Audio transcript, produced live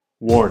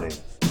Warning: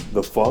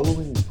 the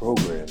following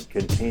program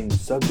contains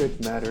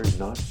subject matter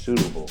not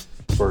suitable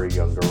for a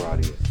younger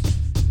audience.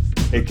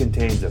 It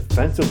contains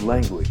offensive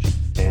language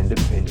and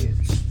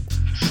opinions.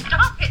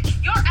 Stop it!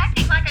 You're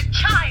acting like a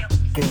child!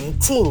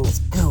 Greetings,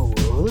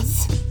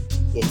 ghouls.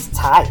 It's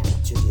time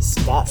to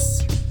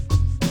discuss,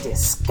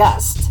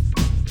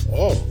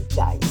 and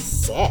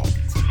dissect.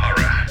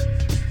 Horror.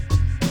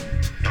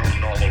 No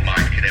normal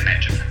mind can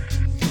imagine.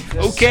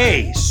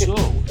 Okay, so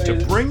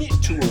to bring it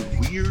to a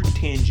weird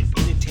tangent,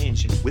 in a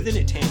tangent, within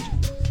a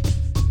tangent.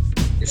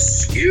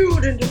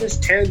 Skewed into this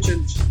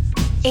tangent.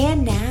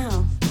 And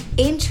now,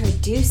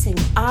 introducing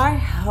our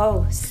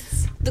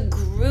hosts, the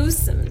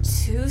gruesome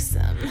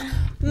twosome,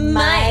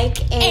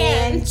 Mike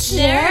and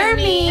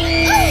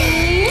Jeremy.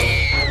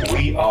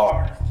 We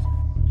are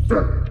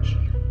Fans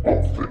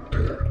of the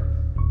Dead.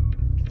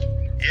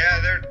 Yeah,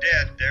 they're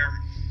dead. They're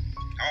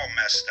all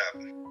messed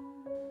up.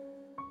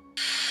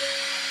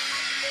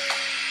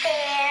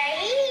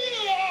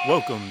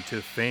 Welcome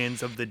to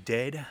Fans of the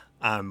Dead.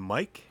 I'm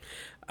Mike.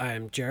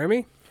 I'm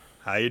Jeremy.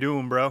 How you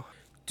doing, bro?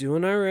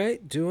 Doing all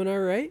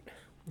right.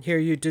 Hear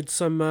you did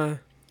some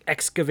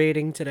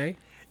excavating today.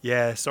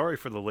 Yeah, sorry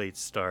for the late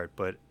start,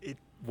 but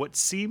what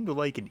seemed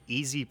like an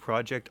easy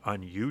project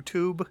on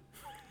YouTube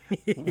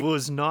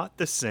was not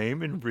the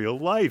same in real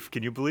life.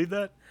 Can you believe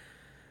that?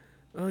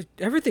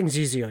 Everything's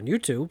easy on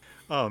YouTube.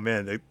 Oh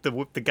man,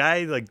 the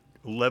guy like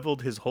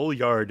leveled his whole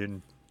yard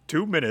in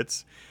 2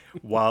 minutes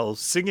while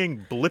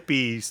singing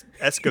Blippi's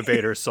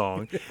excavator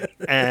song,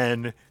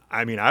 and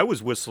I mean I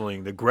was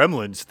whistling the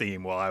Gremlins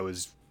theme while I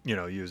was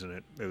using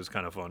it. It was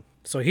kind of fun.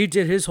 So he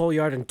did his whole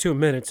yard in 2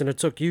 minutes, and it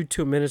took you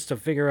 2 minutes to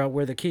figure out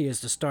where the key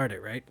is to start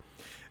it, right?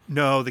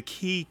 No, the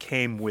key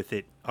came with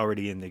it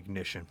already in the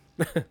ignition,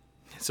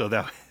 so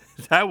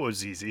that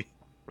was easy.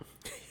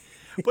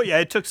 But yeah,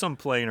 it took some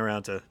playing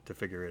around to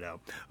figure it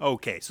out.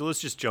 Okay, so let's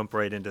just jump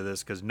right into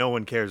this because no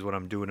one cares what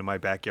I'm doing in my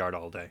backyard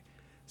all day.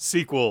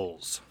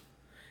 Sequels.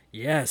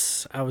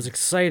 Yes, I was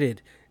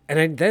excited.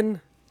 And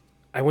then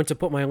I went to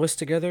put my list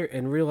together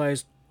and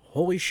realized,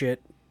 holy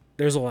shit,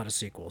 there's a lot of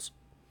sequels.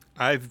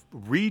 I've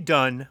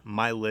redone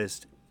my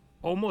list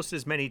almost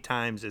as many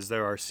times as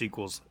there are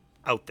sequels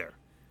out there.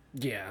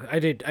 Yeah, I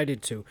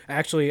did too.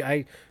 Actually,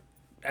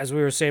 as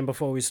we were saying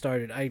before we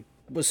started, I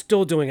was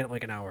still doing it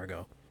like an hour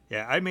ago.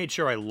 Yeah, I made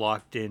sure I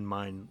locked in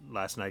mine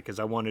last night because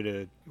I wanted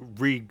to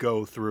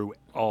re-go through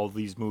all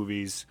these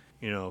movies,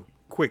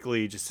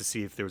 quickly just to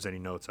see if there was any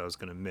notes I was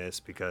going to miss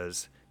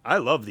because I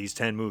love these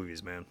 10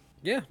 movies, man.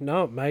 Yeah,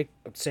 no, Mike,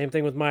 same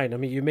thing with mine. I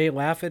mean, you may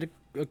laugh at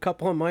a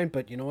couple of mine,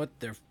 but you know what?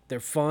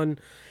 They're fun,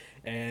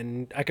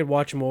 and I could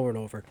watch them over and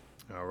over.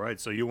 All right,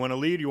 so you want to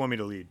lead or you want me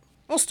to lead?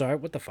 I'll start.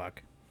 What the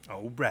fuck?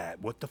 All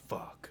right, what the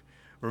fuck?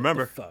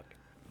 Remember, fuck?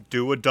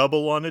 Do a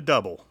double on a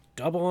double.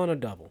 Double on a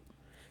double.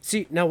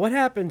 See, now what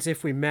happens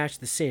if we match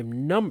the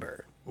same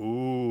number?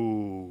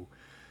 Ooh.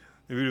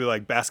 If we do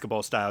like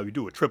basketball style, you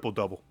do a triple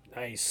double.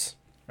 Nice.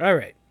 All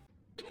right.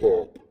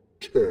 Top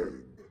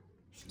 10.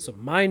 So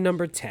my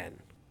number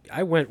 10,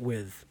 I went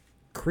with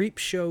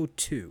Creepshow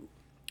 2.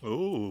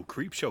 Ooh,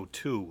 Creepshow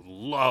 2.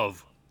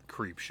 Love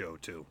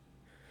Creepshow 2.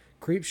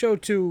 Creepshow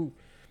 2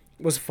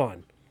 was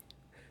fun.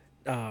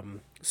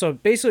 So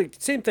basically,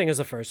 same thing as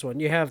the first one.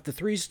 You have the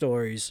 3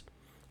 stories.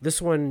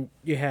 This one,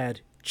 you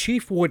had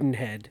Chief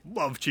Woodenhead.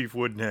 Love Chief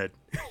Woodenhead.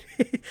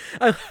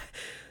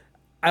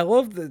 I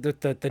love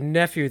the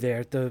nephew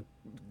there.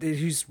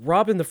 He's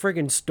robbing the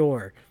friggin'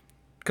 store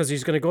because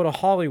he's going to go to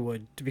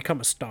Hollywood to become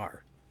a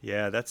star.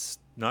 Yeah, that's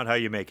not how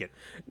you make it.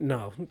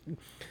 No.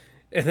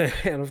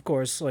 And of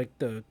course, like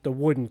the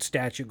wooden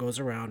statue goes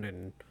around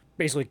and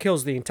basically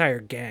kills the entire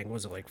gang.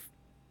 Was it like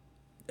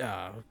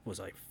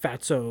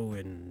Fatso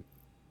and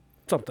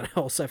something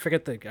else? I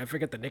forget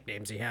the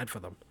nicknames he had for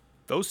them.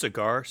 Those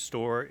cigar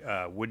store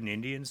wooden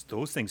Indians,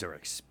 those things are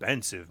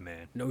expensive,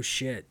 man. No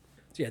shit.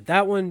 So yeah,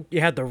 that one,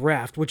 you had the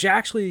raft,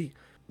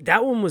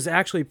 that one was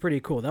actually pretty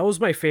cool. That was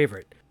my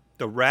favorite.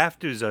 The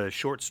Raft is a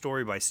short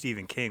story by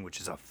Stephen King, which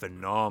is a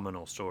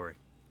phenomenal story.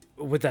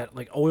 With that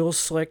like oil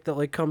slick that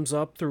like comes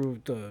up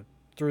through the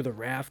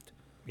raft.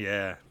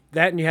 Yeah.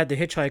 That, and you had the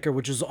Hitchhiker,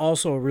 which is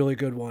also a really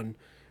good one,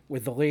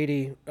 with the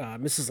lady,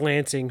 Mrs.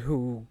 Lansing,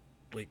 who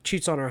like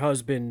cheats on her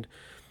husband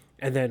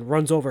and then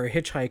runs over a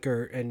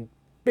hitchhiker, and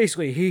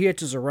basically he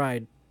hitches a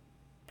ride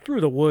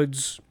through the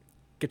woods,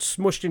 gets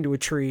smushed into a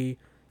tree,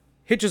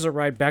 hitches a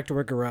ride back to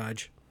her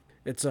garage.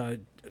 It's a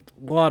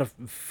lot of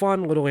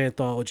fun little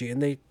anthology,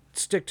 and they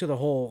stick to the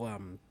whole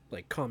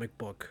like comic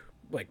book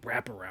like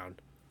wraparound.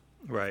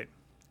 Right.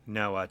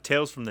 Now,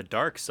 Tales from the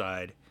Dark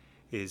Side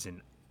is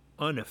an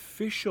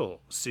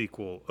unofficial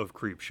sequel of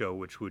Creepshow,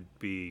 which would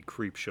be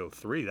Creepshow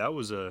 3. That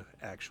was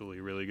actually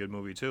a really good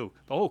movie, too.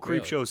 The whole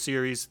Creepshow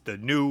series, the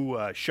new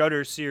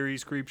Shudder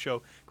series,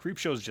 Creepshow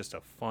is just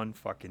a fun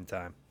fucking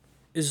time.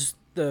 Is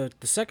the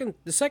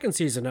second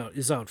season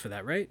out for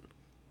that, right?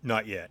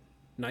 Not yet.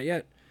 Not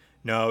yet?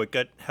 No, it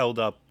got held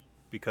up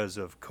because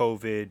of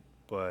COVID,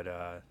 but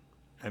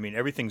I mean,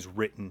 everything's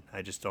written.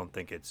 I just don't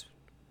think it's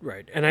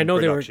right. And I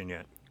know they were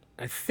yet.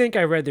 I think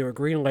I read they were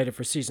green lighted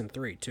for season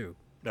 3 too.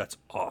 That's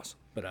awesome.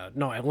 But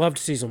no, I loved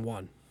season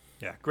 1.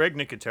 Yeah, Greg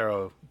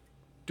Nicotero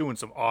doing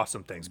some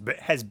awesome things,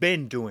 but has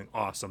been doing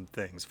awesome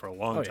things for a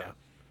long time.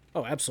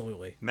 Oh,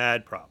 absolutely.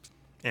 Mad props.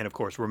 And of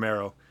course,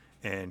 Romero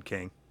and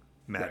King,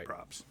 mad Right.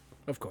 props.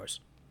 Of course.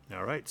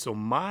 All right, so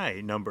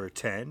my number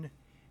 10,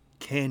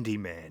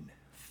 Candyman,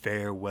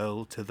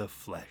 Farewell to the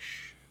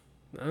Flesh,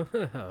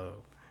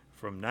 Oh,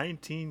 from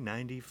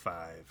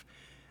 1995.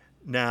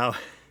 Now,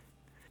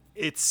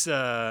 it's,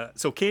 so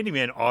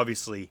Candyman,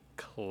 obviously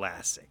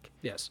classic.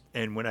 yes.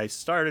 And when I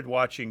started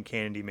watching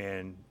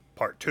Candyman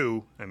Part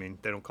 2, I mean,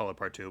 they don't call it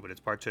Part 2, but it's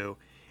Part 2,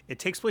 it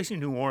takes place in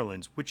New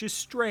Orleans, which is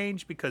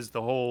strange because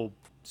the whole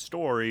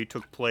story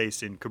took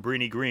place in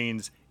Cabrini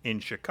Greens in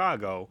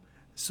Chicago.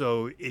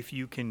 So if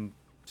you can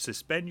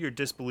suspend your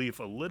disbelief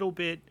a little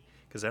bit,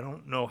 because I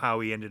don't know how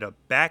he ended up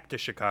back to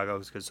Chicago,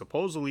 because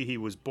supposedly he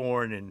was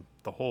born and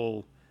the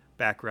whole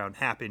background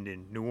happened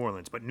in New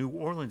Orleans. But New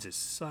Orleans is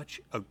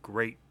such a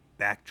great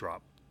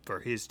backdrop for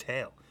his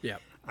tale. Yeah.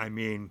 I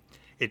mean,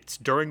 it's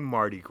during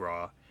Mardi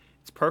Gras.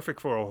 It's perfect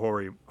for a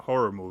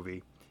horror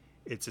movie.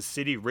 It's a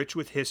city rich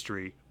with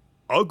history,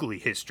 ugly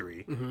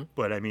history,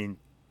 but I mean,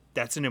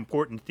 that's an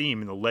important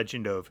theme in the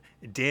legend of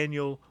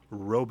Daniel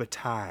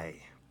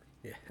Robitaille.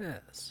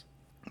 Yes.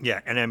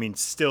 Yeah, and I mean,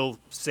 still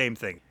same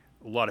thing.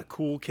 A lot of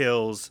cool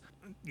kills.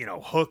 You know,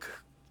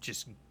 Hook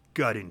just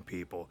gutting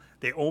people.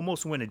 They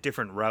almost went a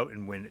different route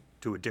and went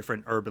to a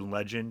different urban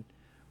legend,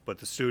 but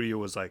the studio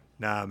was like,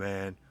 nah,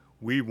 man,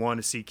 we want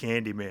to see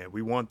Candyman.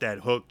 We want that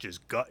Hook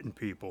just gutting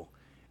people.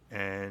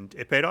 And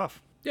it paid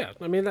off. Yeah,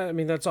 I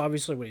mean that's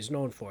obviously what he's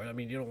known for. I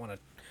mean, you don't want to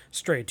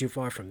stray too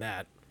far from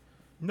that.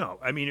 No,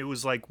 I mean, it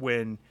was like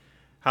when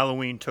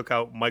Halloween took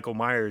out Michael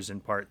Myers in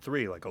Part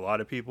 3. Like, a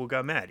lot of people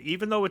got mad.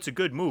 Even though it's a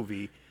good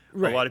movie,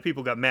 Right. a lot of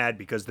people got mad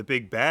because the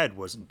big bad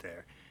wasn't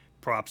there.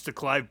 Props to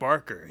Clive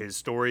Barker. His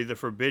story, The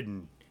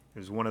Forbidden,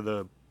 is one of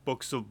the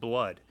books of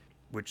blood,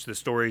 which the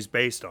story is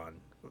based on.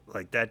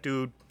 Like, that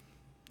dude,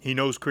 he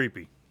knows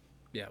creepy.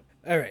 Yeah.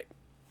 All right.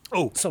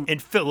 Oh, and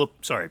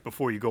Philip, sorry,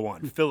 before you go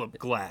on, Philip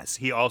Glass,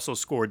 he also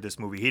scored this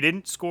movie. He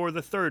didn't score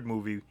the third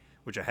movie,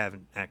 which I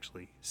haven't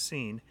actually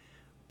seen,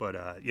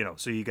 but, you know,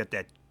 so you get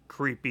that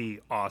creepy,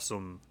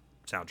 awesome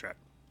soundtrack.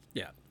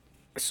 Yeah.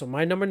 So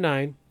my number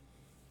 9,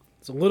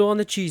 it's a little on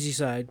the cheesy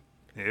side.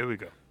 Here we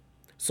go.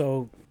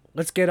 So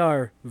let's get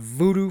our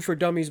Voodoo for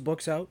Dummies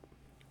books out.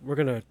 We're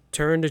going to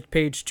turn to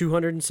page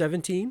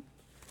 217,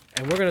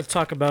 and we're going to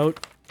talk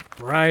about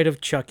Bride of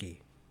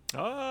Chucky.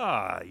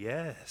 Ah,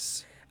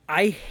 yes.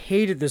 I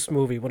hated this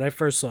movie when I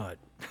first saw it.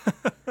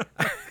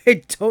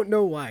 I don't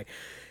know why.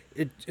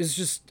 It's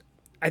just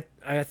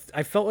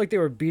I felt like they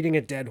were beating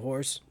a dead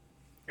horse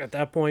at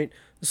that point.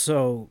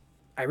 So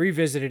I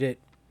revisited it.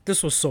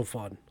 This was so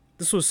fun.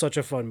 This was such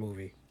a fun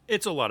movie.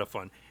 It's a lot of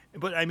fun.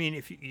 But, I mean,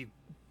 if you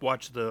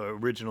watch the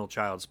original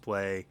Child's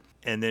Play,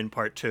 and then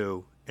Part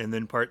 2, and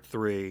then Part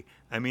 3,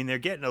 I mean, they're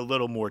getting a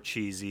little more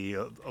cheesy,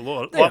 a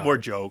lot more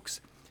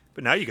jokes.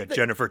 But now you got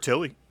Jennifer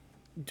Tilly.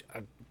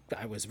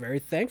 I was very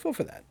thankful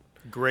for that.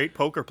 Great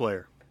poker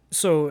player.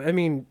 So, I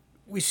mean,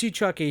 we see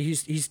Chucky.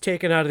 He's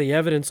taken out of the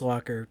evidence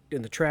locker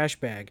in the trash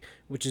bag,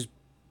 which is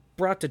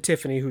brought to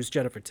Tiffany, who's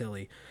Jennifer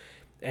Tilly.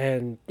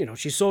 And, you know,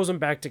 she sews them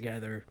back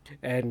together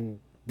and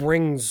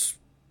brings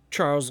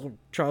Charles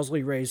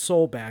Lee Ray's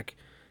soul back,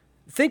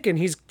 thinking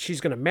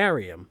she's going to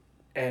marry him.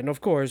 And,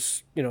 of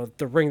course, you know,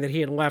 the ring that he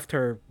had left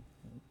her,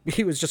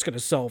 he was just going to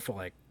sell for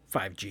like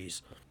 5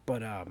 G's.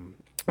 But on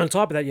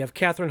top of that, you have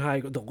Katherine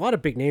Heigl. A lot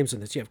of big names in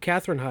this. You have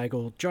Katherine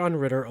Heigl, John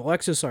Ritter,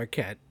 Alexis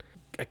Arquette,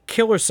 a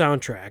killer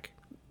soundtrack.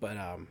 But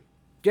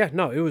yeah,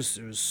 no, it was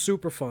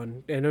super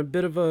fun and a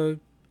bit of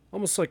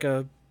almost like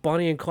a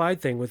Bonnie and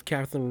Clyde thing with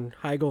Katherine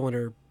Heigl and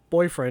her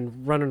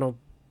boyfriend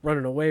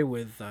running away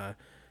with.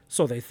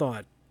 So they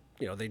thought,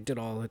 you know, they did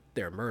all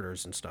their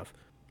murders and stuff.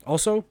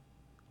 Also,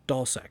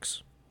 doll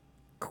sex,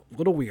 a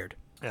little weird.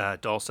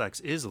 Doll sex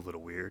is a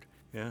little weird.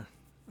 Yeah.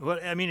 Well,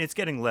 I mean, it's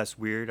getting less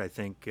weird. I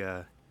think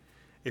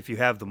if you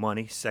have the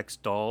money, sex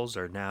dolls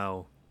are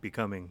now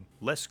becoming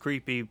less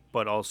creepy,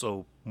 but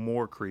also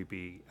more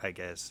creepy, I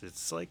guess.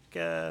 It's like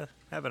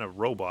having a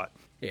robot.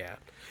 Yeah.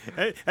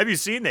 Have you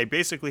seen? They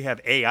basically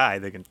have AI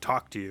that can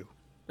talk to you.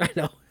 I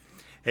know.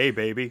 Hey,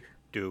 baby,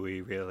 do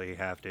we really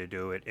have to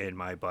do it in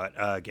my butt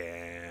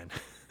again?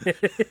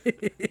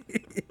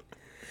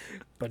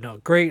 But no,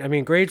 great. I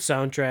mean, great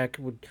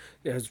soundtrack.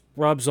 It has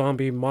Rob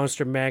Zombie,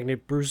 Monster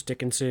Magnet, Bruce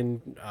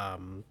Dickinson.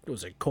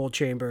 Was it Cold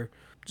Chamber?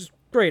 Just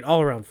great,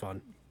 all around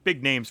fun.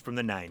 Big names from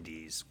the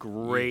 90s.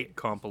 Great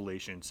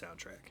compilation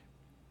soundtrack.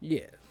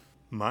 Yeah.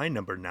 My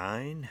number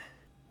 9.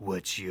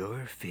 What's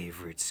your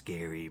favorite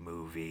scary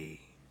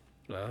movie?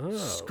 Oh.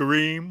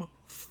 Scream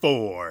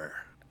 4.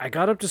 I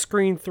got up to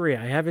Scream 3.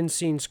 I haven't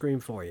seen Scream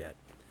 4 yet.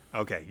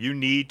 Okay, you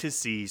need to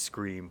see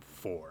Scream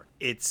 4.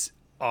 It's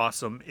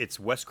awesome. It's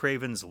Wes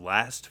Craven's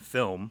last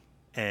film,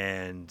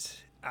 and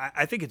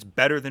I think it's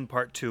better than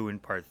Part 2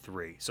 and Part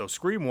 3. So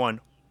Scream 1,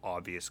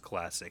 obvious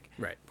classic.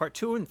 Right. Part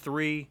 2 and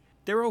 3,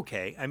 they're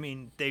okay. I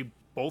mean, they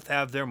both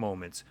have their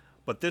moments,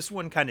 but this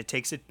one kind of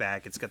takes it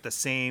back. It's got the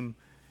same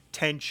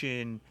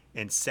tension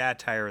and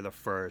satire the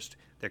first.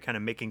 They're kind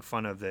of making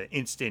fun of the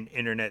instant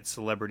internet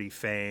celebrity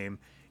fame,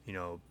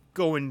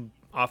 going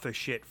off of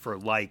shit for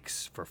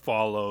likes, for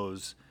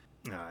follows.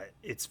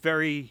 It's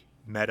very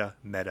meta.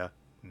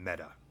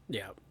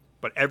 Yeah.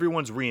 But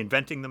everyone's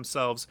reinventing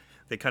themselves.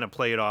 They kind of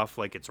play it off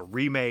like it's a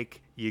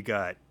remake. You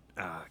got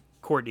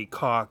Courtney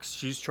Cox.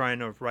 She's trying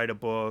to write a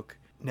book.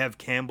 Nev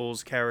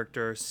Campbell's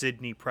character,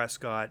 Sidney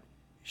Prescott,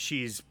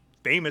 she's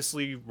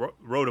famously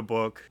wrote a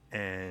book,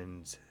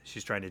 and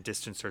she's trying to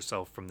distance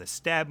herself from the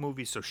Stab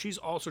movie. So she's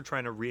also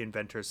trying to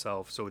reinvent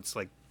herself. So it's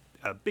like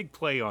a big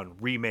play on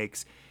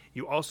remakes.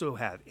 You also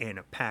have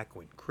Anna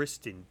Paquin,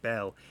 Kristen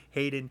Bell,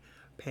 Hayden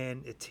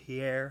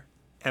Panettiere,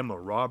 Emma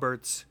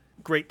Roberts.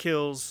 Great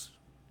kills,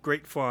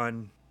 great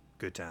fun,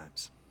 good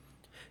times.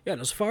 Yeah,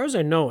 and as far as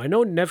I know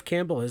Nev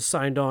Campbell has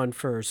signed on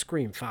for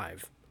Scream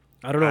 5.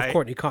 I don't know if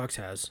Courtney Cox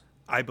has.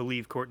 I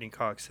believe Courtney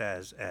Cox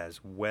has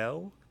as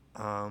well.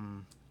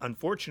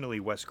 Unfortunately,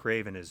 Wes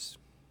Craven is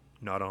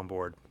not on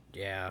board.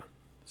 Yeah.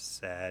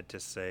 Sad to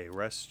say.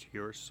 Rest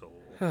your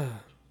soul.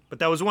 But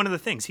that was one of the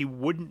things. He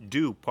wouldn't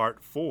do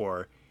part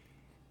 4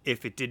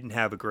 if it didn't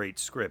have a great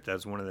script. That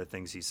was one of the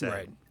things he said.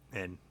 Right.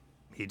 And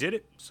he did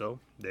it. So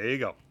there you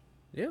go.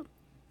 Yeah.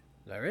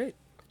 All right.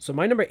 So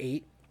my number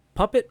 8,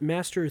 Puppet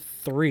Master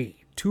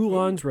 3,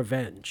 Toulon's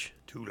Revenge.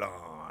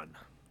 Toulon.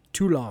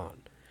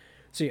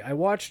 See, I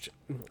watched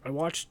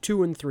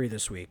 2 and 3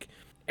 this week,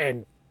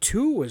 and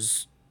 2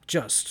 was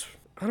just,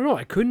 I don't know,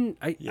 I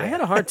had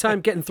a hard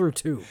time getting through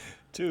 2.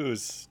 2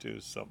 is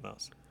something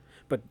else.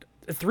 But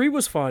 3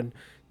 was fun.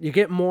 You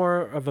get more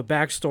of a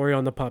backstory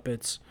on the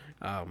puppets.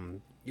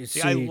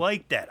 See, I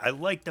like that. I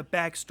like the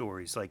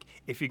backstories. Like,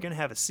 if you're going to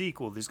have a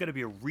sequel, there's got to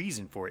be a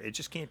reason for it. It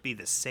just can't be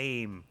the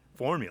same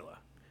formula.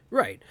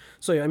 Right.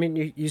 So, I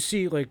mean, you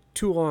see, like,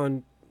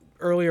 Toulon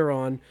earlier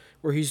on,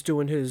 where he's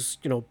doing his,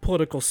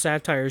 political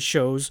satire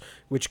shows,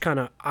 which kind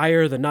of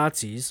ire the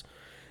Nazis.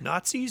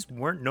 Nazis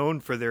weren't known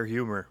for their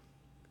humor.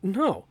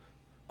 No.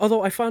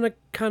 Although I found it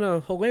kind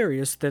of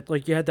hilarious that,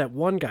 like, you had that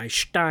one guy,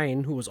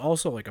 Stein, who was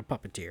also, like, a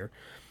puppeteer,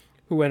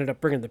 who ended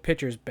up bringing the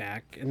pictures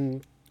back.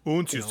 And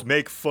won't you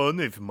make fun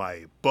of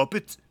my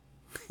puppet?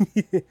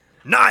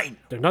 9!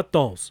 They're not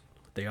dolls.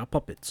 They are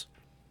puppets.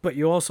 But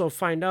you also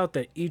find out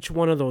that each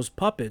one of those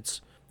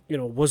puppets,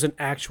 was an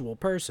actual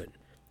person.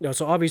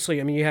 So obviously,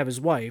 I mean, you have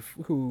his wife,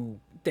 who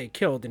they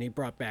killed and he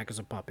brought back as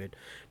a puppet.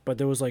 But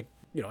there was, like,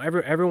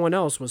 everyone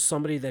else was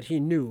somebody that he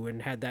knew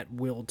and had that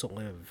will to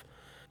live.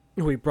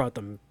 Who he brought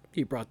them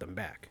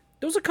back.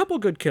 There was a couple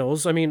good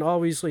kills. I mean,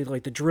 obviously,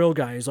 like, the drill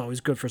guy is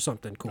always good for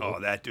something cool. Oh,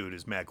 that dude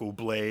is mad cool.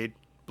 Blade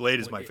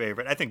is my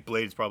favorite. I think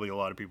Blade is probably a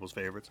lot of people's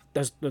favorites.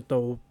 That's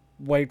the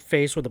white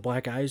face with the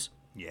black eyes?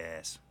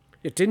 Yes.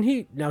 Didn't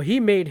he? Now,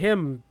 he made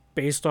him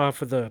based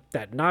off of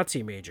that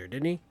Nazi major,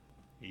 didn't he?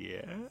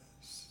 Yes.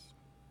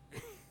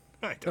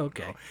 I don't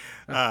know.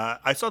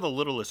 I saw The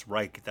Littlest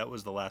Reich. That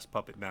was the last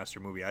Puppet Master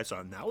movie I saw,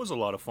 and that was a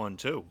lot of fun,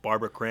 too.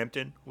 Barbara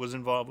Crampton was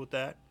involved with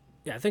that.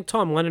 Yeah, I think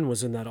Tom Lennon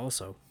was in that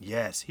also.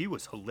 Yes, he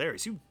was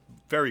hilarious.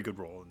 Very good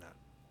role in that.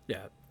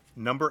 Yeah.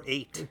 Number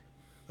 8,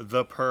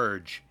 The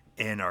Purge,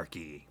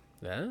 Anarchy.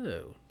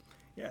 Oh.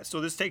 Yeah, so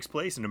this takes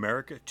place in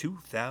America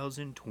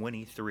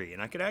 2023,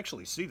 and I could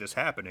actually see this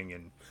happening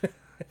in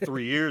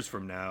 3 years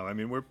from now. I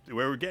mean,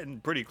 we're getting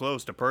pretty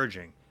close to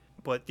purging.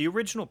 But the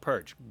original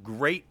Purge,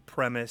 great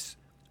premise.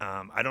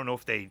 I don't know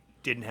if they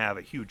didn't have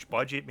a huge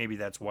budget. Maybe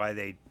that's why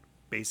they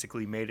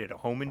basically made it a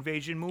home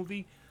invasion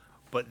movie.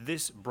 But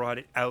this brought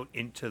it out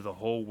into the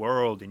whole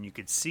world, and you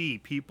could see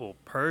people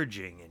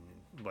purging,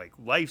 and, like,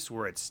 lives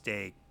were at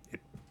stake. It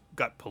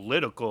got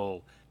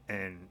political,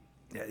 and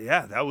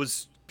yeah, it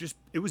was just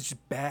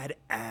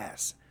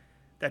badass.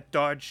 That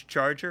Dodge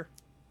Charger,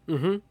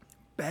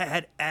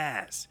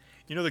 badass.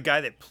 The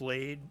guy that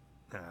played,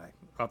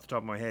 off the top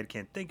of my head,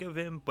 can't think of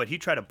him, but he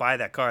tried to buy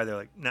that car. They're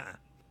like, nah.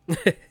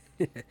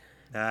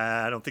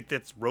 I don't think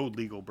that's road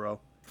legal,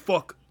 bro.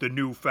 Fuck the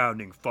new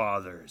founding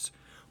fathers.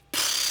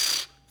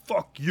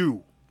 Fuck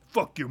you.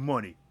 Fuck your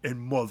money.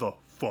 And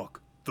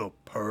motherfuck the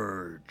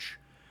Purge.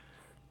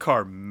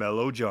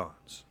 Carmelo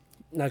Johns.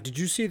 Now, did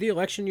you see the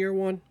election year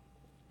one?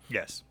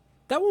 Yes.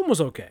 That one was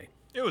okay.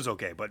 It was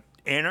okay, but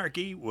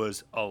Anarchy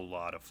was a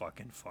lot of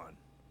fucking fun.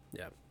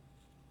 Yeah.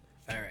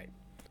 All right.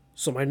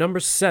 So my number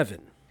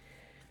 7.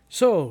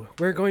 So,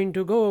 we're going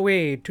to go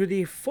away to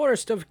the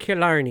Forest of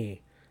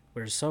Killarney,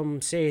 where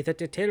some say that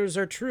the tales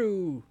are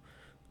true.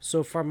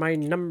 So for my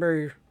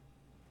number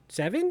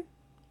 7,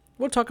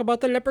 we'll talk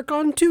about the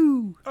Leprechaun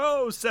 2.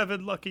 Oh,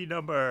 7 lucky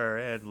number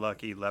and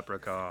lucky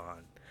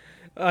Leprechaun.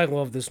 I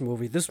love this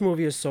movie. This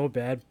movie is so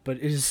bad, but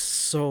it is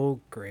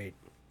so great.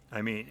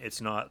 I mean,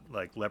 it's not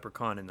like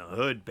Leprechaun in the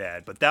Hood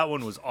bad, but that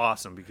one was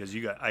awesome because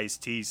you got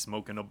Ice-T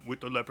smoking up with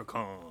the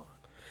Leprechaun.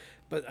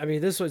 But, I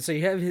mean, this one, so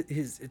you have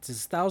it's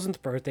his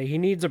 1000th birthday. He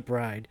needs a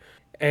bride.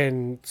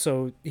 And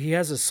so he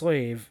has a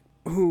slave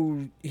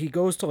who he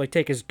goes to, like,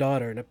 take his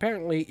daughter. And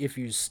apparently, if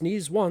you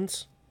sneeze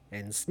once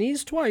and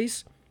sneeze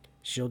twice,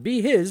 she'll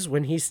be his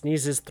when he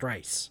sneezes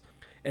thrice.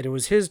 And it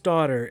was his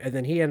daughter, and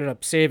then he ended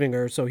up saving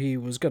her, so he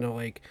was going to,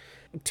 like,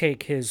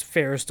 take his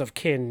fairest of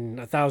kin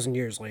 1,000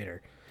 years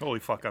later. Holy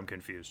fuck, I'm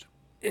confused.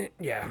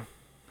 Yeah.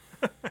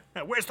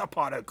 Where's the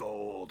pot of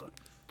gold?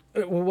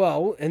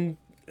 Well, and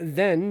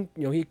then,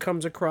 he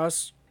comes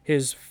across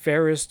his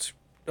fairest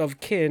of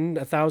kin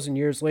 1,000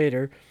 years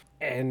later,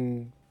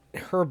 and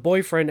her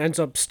boyfriend ends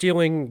up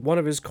stealing one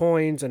of his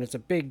coins, and it's a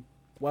big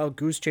wild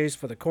goose chase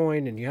for the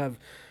coin, and you have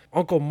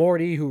Uncle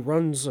Morty, who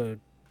runs a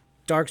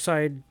Dark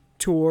Side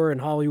tour in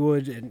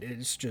Hollywood, and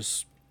it's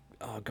just,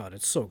 oh god,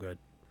 it's so good.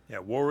 Yeah,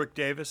 Warwick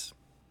Davis,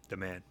 the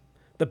man.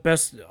 The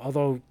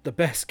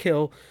best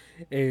kill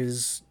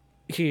is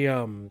he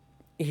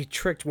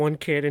tricked one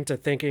kid into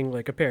thinking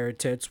like a pair of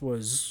tits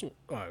was,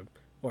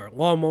 or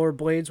lawnmower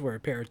blades were a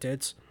pair of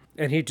tits,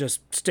 and he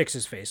just sticks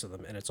his face in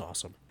them, and it's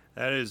awesome.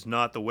 That is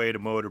not the way to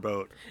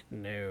motorboat.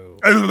 No.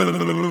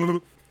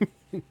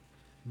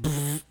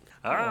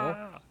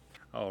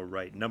 All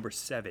right, number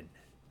 7.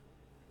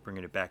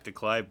 Bringing it back to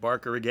Clive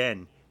Barker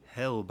again.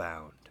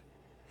 Hellbound.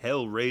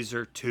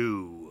 Hellraiser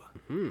 2.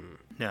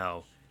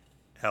 Now,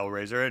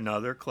 Hellraiser,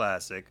 another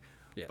classic.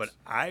 Yes. But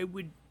I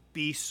would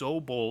be so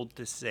bold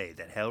to say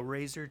that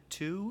Hellraiser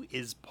 2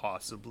 is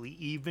possibly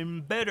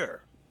even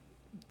better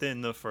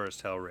than the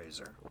first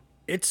Hellraiser.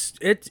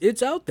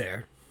 It's out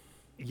there.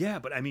 Yeah,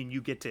 but I mean,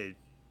 you get to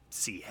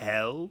see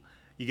hell.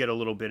 You get a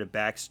little bit of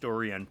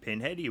backstory on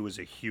Pinhead. He was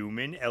a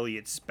human,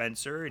 Elliot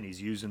Spencer, and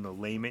he's using the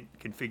Lament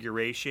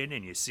configuration,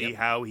 and you see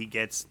how he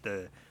gets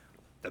the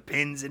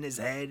pins in his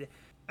head.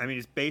 I mean,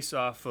 it's based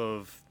off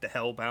of the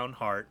Hellbound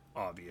Heart,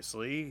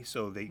 obviously,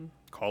 so they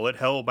call it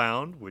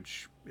Hellbound,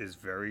 which is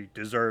very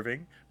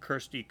deserving.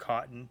 Kirsty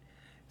Cotton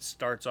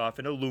starts off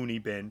in a loony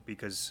bin,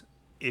 because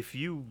if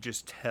you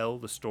just tell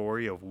the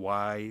story of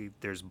why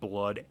there's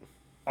blood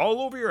all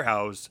over your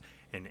house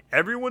and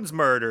everyone's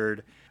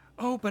murdered,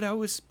 oh, but I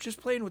was just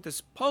playing with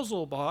this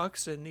puzzle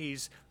box and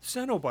these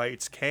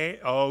Cenobites came.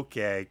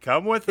 Okay,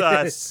 come with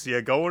us.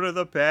 You're going to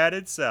the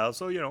padded cell.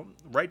 So,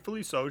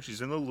 rightfully so,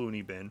 she's in the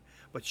loony bin.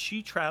 But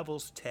she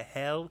travels to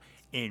hell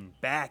and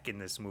back in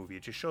this movie.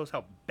 It just shows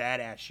how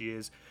badass she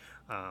is.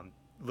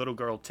 Little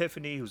girl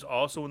Tiffany, who's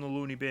also in the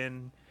loony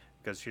bin,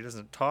 because she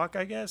doesn't talk,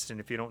 I guess. And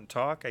if you don't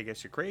talk, I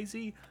guess you're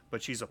crazy.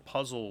 But she's a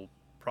puzzle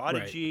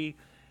prodigy.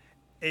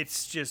 Right.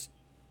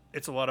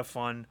 It's a lot of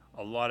fun.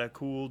 A lot of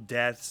cool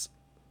deaths.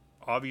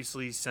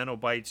 Obviously,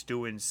 Cenobites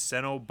doing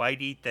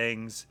Cenobite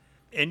things.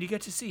 And you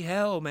get to see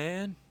hell,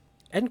 man.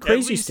 And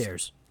crazy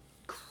stairs.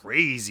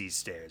 Crazy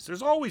stairs.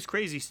 There's always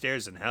crazy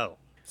stairs in hell.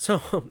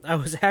 So, I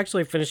was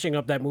actually finishing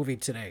up that movie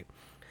today.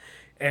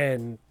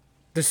 And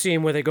the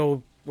scene where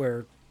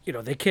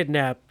they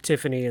kidnap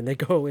Tiffany and they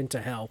go into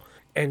hell.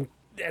 And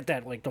at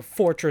that, the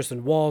fortress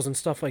and walls and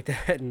stuff like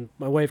that. And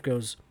my wife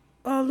goes,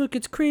 "Oh, look,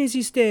 it's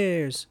crazy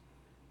stairs.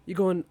 You're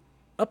going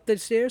up the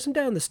stairs and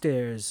down the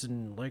stairs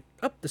and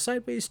up the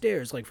sideways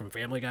stairs," from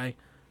Family Guy.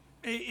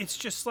 It's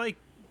just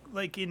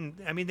they've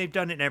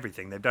done it in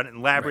everything. They've done it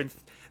in Labyrinth.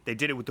 Right. They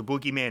did it with the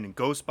Boogeyman and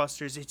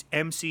Ghostbusters. It's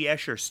MC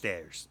Escher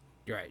stairs.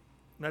 Right.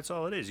 That's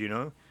all it is,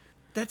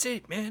 That's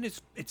it, man.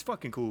 It's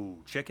fucking cool.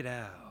 Check it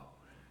out.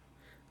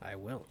 I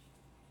will.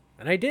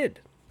 And I did.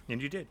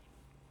 And you did.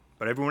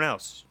 But everyone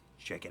else,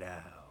 check it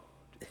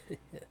out.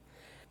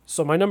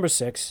 So my number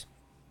 6,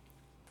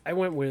 I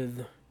went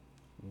with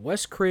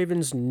Wes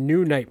Craven's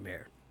New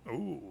Nightmare.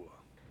 Ooh.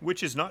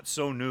 Which is not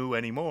so new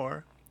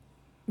anymore.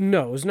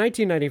 No, it was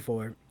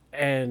 1994,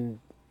 and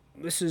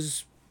this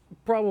is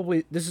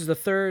the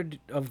third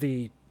of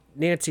the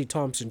Nancy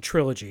Thompson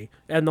trilogy,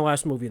 and the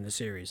last movie in the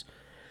series.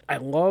 I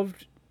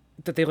loved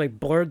that they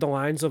blurred the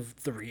lines of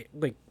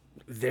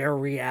their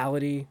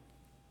reality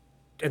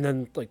and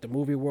then the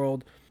movie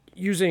world,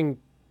 using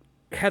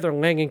Heather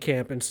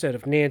Langenkamp instead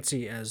of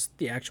Nancy as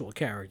the actual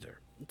character.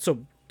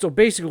 So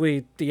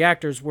basically the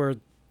actors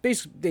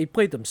they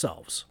played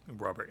themselves.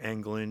 Robert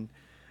Englund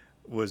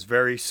was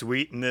very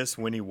sweet in this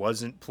when he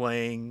wasn't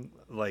playing,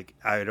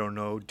 I don't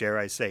know, dare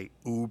I say,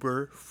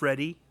 Uber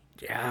Freddy.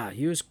 Yeah,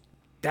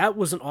 that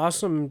was an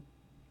awesome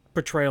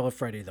portrayal of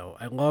Freddy, though.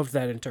 I loved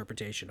that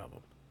interpretation of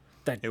him.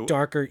 That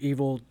darker,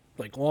 evil,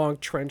 long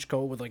trench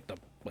coat with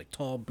the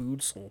tall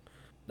boots.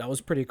 That was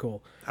pretty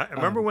cool. I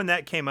remember when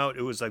that came out,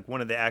 it was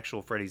one of the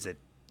actual Freddys that,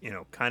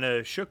 kind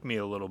of shook me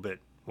a little bit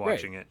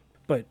watching it.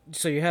 But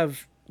so you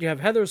have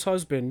Heather's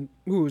husband,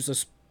 who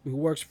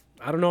works.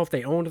 I don't know if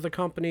they owned the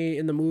company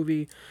in the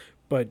movie,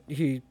 but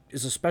he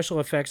is a special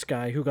effects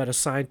guy who got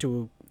assigned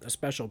to a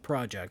special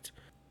project.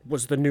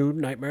 Was the new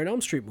Nightmare on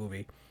Elm Street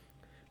movie,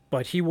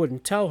 but he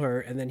wouldn't tell her,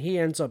 and then he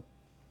ends up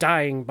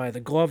dying by the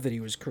glove that he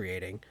was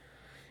creating.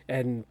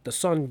 And the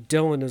son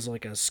Dylan is a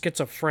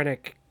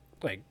schizophrenic,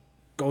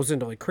 goes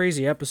into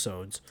crazy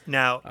episodes.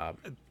 Now,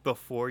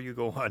 before you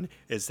go on,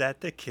 is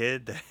that the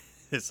kid that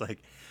is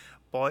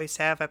boys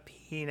have a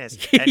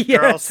penis and Yes.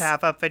 girls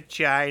have a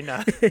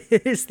vagina?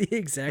 It's the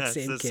exact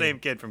same kid. It's the same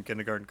kid from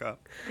Kindergarten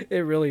Cop. It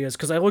really is,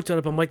 because I looked it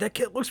up. I'm that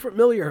kid looks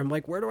familiar. I'm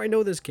where do I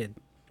know this kid?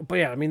 But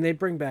yeah, I mean, they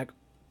bring back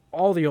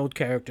all the old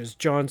characters.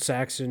 John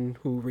Saxon,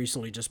 who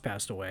recently just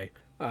passed away.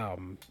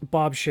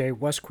 Bob Shea,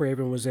 Wes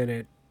Craven was in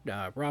it.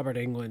 Robert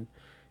Englund.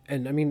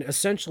 And I mean,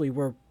 essentially,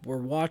 we're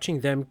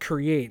watching them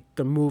create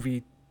the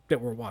movie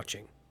that we're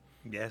watching.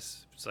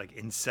 Yes, it's like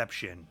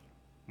Inception.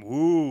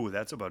 Ooh,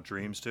 that's about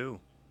dreams too.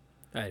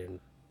 I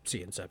didn't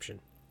see Inception.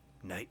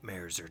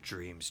 Nightmares are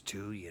dreams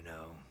too, you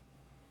know.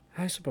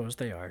 I suppose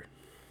they are.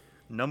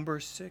 Number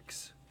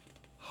 6,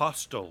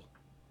 Hostel,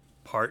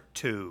 Part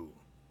 2.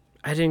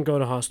 I didn't go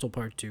to Hostel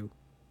Part 2.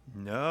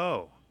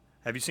 No.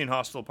 Have you seen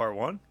Hostel Part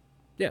 1?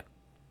 Yeah.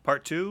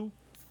 Part 2?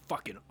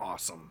 Fucking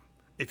awesome.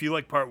 If you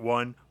like Part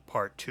 1,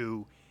 Part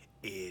 2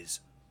 is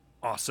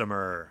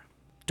awesomer.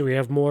 Do we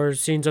have more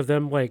scenes of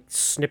them, like,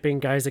 snipping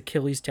guys'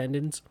 Achilles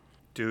tendons?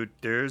 Dude,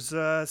 there's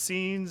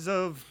scenes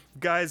of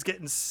guys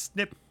getting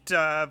snipped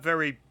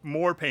very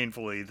more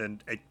painfully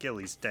than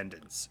Achilles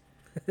tendons.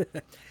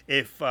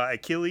 If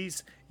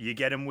Achilles, you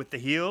get him with the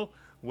heel,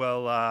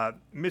 well,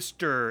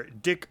 Mr.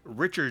 Dick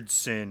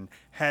Richardson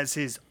has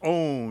his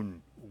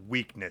own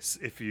weakness,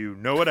 if you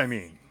know what I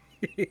mean.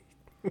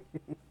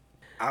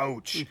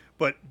 Ouch.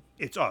 But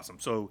it's awesome.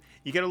 So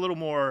you get a little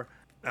more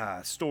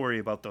story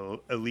about the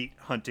elite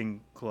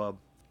hunting club.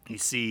 You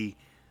see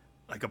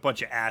like a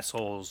bunch of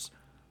assholes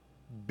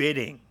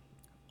bidding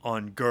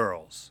on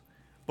girls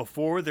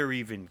before they're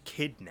even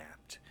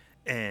kidnapped,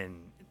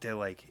 and they're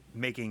like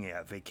making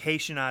a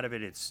vacation out of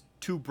it. It's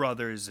two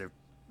brothers. They're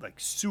like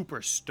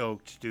super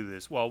stoked to do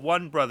this. Well,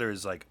 one brother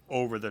is like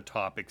over the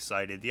top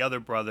excited. The other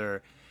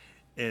brother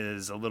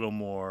is a little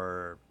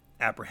more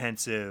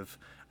apprehensive.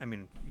 I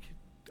mean,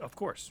 of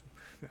course,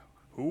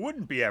 who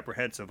wouldn't be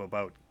apprehensive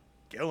about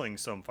killing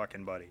some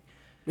fucking buddy?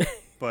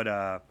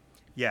 But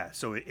yeah,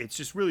 so it's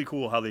just really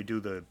cool how they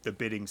do the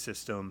bidding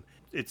system.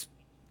 It's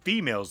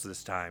females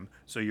this time,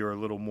 so you're a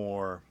little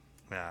more,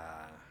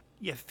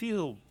 you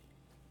feel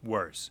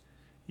worse.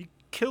 You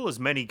kill as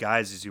many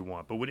guys as you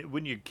want, but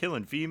when you're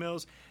killing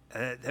females,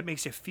 that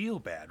makes you feel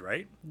bad,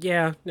 right?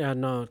 Yeah,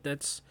 no,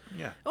 that's...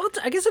 Yeah. Well,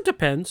 I guess it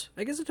depends.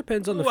 I guess it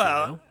depends on the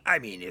female. I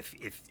mean, if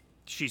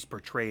she's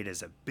portrayed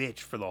as a bitch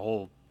for the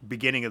whole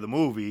beginning of the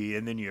movie,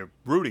 and then you're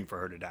rooting for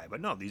her to die.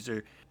 But no, these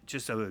are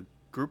just a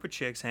group of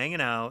chicks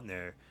hanging out, and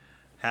they're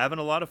having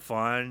a lot of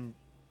fun,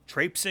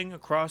 traipsing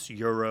across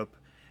Europe,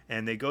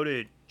 and they go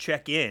to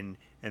check in,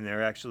 and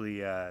they're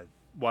actually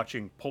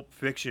watching Pulp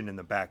Fiction in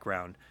the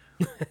background.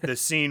 The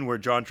scene where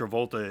John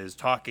Travolta is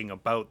talking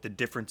about the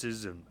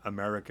differences in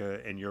America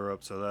and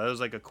Europe. So that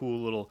was like a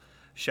cool little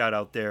shout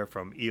out there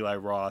from Eli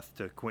Roth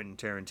to Quentin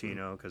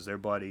Tarantino, because they're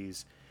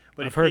buddies.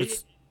 But I've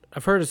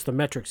heard it's the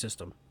metric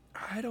system.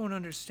 I don't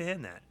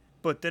understand that.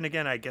 But then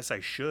again, I guess I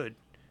should,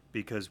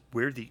 because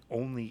we're the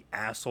only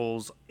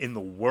assholes in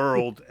the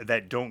world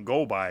that don't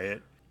go by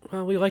it.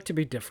 Well, we like to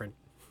be different.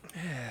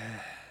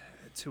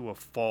 To a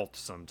fault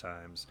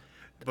sometimes.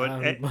 But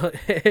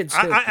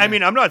I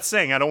mean, I'm not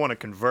saying I don't want to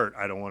convert.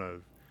 I don't want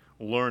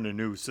to learn a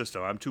new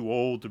system. I'm too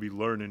old to be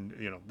learning,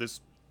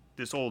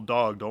 this old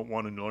dog don't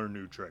want to learn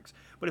new tricks.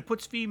 But it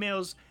puts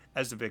females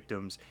as the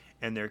victims,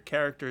 and their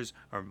characters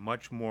are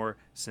much more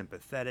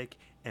sympathetic,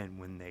 and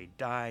when they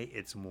die,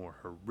 it's more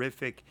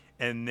horrific,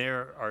 and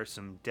there are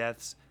some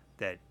deaths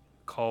that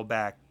call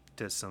back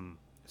to some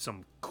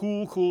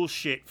cool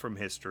shit from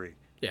history.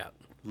 Yeah.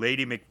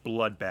 Lady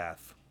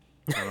McBloodbath.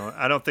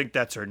 I don't think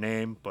that's her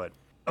name, but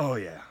oh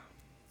yeah.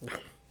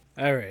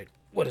 All right.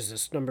 What is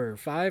this, number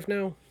 5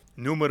 now?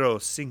 Numero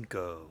 5.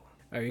 All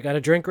right, you got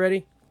a drink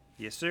ready?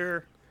 Yes,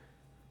 sir.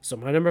 So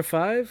my number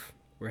 5,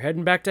 we're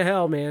heading back to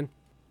hell, man.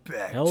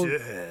 Back to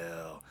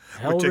hell.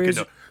 We're taking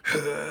the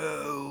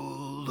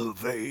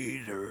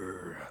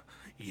elevator.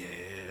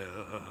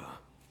 Yeah.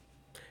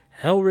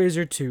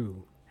 Hellraiser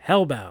 2,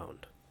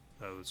 Hellbound.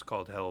 Oh, it's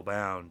called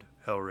Hellbound.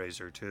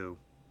 Hellraiser 2.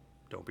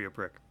 Don't be a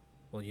prick.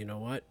 Well, you know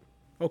what?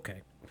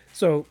 Okay.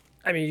 So,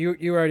 I mean,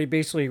 you already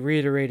basically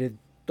reiterated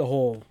the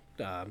whole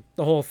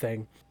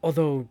thing.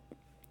 Although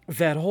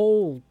that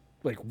whole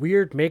like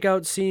weird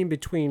makeout scene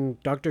between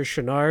Dr.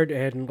 Chenard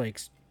and like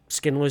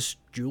skinless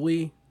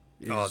Julie.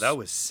 That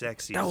was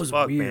sexy. That as was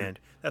fuck, weird. Man.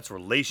 That's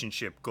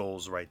relationship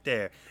goals right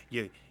there.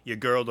 Your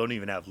girl don't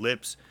even have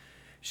lips.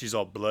 She's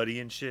all bloody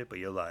and shit, but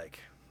you're like,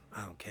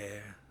 I don't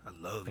care. I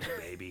love you,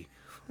 baby.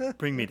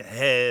 Bring me to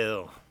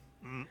hell.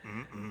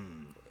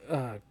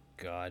 Oh,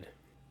 God.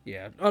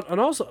 Yeah.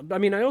 And also, I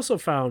mean, I also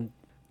found,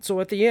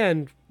 so at the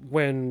end,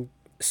 when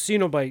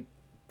Cenobite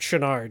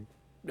Chenard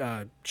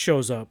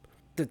shows up,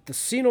 the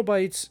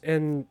Cenobites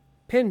and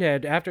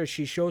Pinhead, after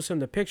she shows him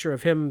the picture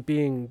of him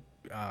being,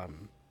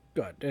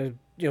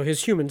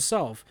 his human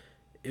self,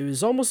 it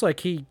was almost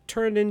like he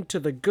turned into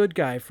the good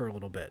guy for a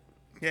little bit.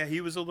 Yeah, he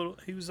was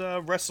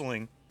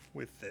wrestling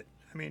with it.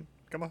 I mean,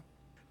 come on.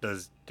 Do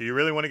you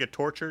really want to get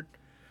tortured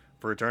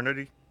for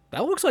eternity?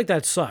 That looks like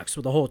that sucks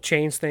with the whole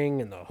chains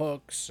thing and the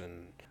hooks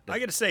and... I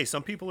gotta say,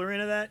 some people are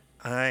into that.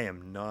 I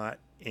am not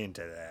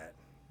into that.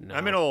 No.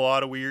 I'm into a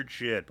lot of weird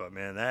shit, but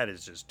man, that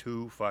is just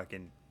too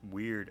fucking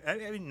weird. I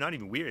mean, not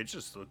even weird. It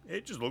just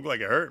looked like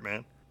it hurt,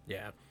 man.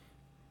 Yeah.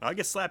 I'll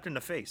get slapped in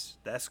the face.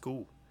 That's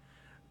cool.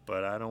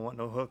 But I don't want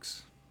no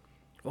hooks.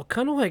 Well,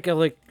 kind of like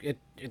at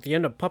the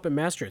end of Puppet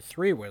Master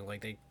 3, where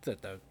like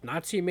the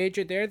Nazi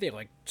major there, they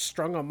like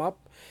strung him up,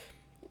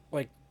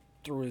 like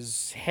through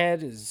his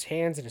head, his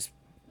hands, and his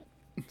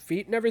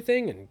feet and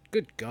everything. And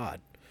good God,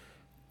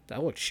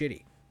 that looks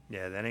shitty.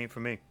 Yeah, that ain't for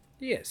me.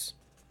 Yes.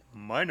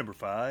 My number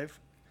 5,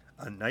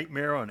 A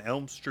Nightmare on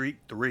Elm Street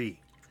 3,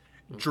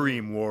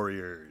 Dream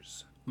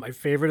Warriors. My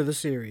favorite of the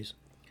series.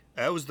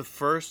 That was the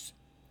first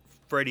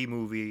Freddy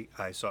movie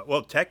I saw.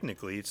 Well,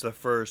 technically, it's the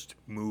first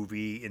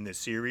movie in the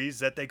series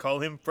that they call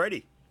him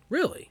Freddy.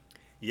 Really?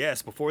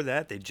 Yes, before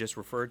that, they just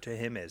referred to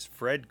him as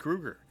Fred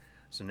Krueger.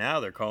 So now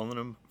they're calling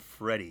him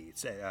Freddy.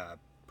 It's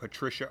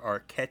Patricia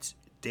Arquette's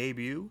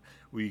debut.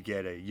 We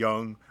get a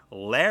young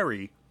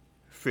Larry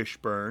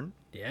Fishburne.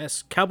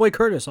 Yes. Cowboy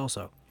Curtis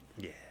also.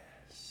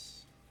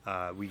 Yes.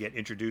 We get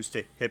introduced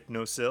to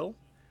Hypnosil.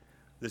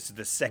 This is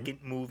the second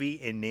movie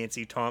in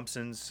Nancy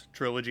Thompson's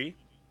trilogy.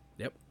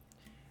 Yep.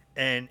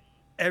 And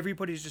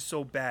everybody's just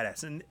so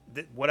badass. And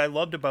what I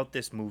loved about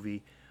this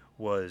movie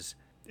was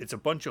it's a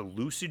bunch of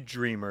lucid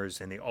dreamers,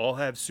 and they all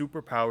have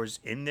superpowers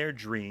in their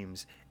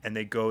dreams, and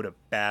they go to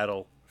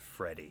battle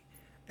Freddy.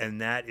 And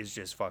that is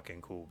just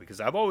fucking cool,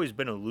 because I've always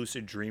been a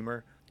lucid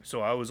dreamer,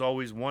 so I was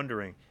always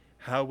wondering,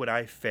 how would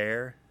I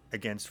fare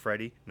against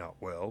Freddy? Not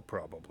well,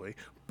 probably,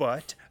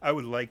 but I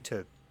would like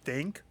to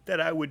think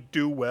that I would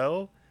do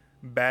well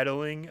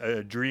battling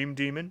a dream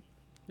demon.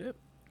 Yep.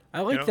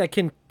 I like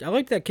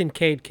that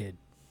Kincaid kid.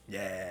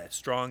 Yeah,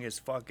 strong as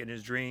fuck in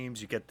his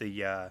dreams. You get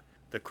the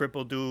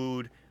crippled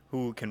dude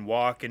who can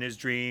walk in his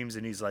dreams,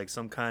 and he's like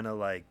some kind of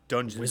like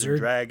Dungeons and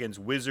Dragons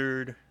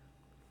wizard.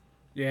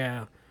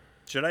 Yeah.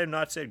 Should I have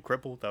not said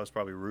crippled? That was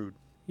probably rude.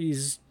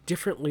 He's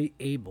differently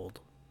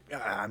abled.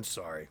 I'm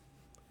sorry.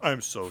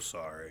 I'm so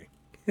sorry.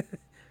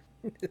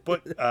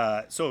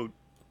 But so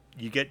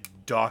you get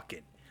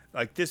Dawkins.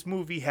 Like, this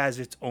movie has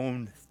its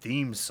own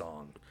theme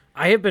song.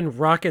 I have been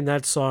rocking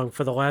that song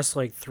for the last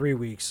 3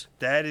 weeks.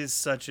 That is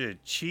such a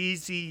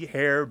cheesy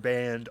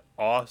hairband,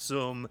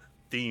 awesome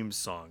theme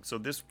song. So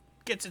this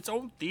gets its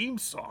own theme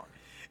song.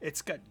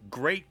 It's got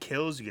great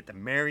kills. You get the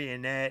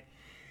marionette.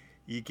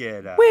 You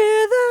get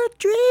we're the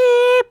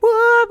Dream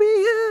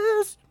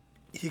Warriors.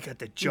 You got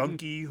the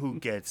junkie who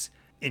gets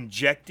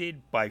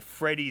injected by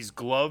Freddy's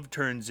glove,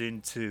 turns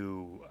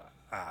into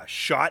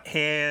shot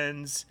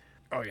hands.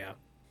 Oh yeah.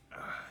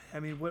 I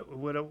mean,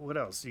 what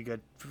else? You got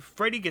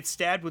Freddy gets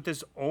stabbed with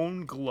his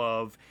own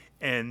glove,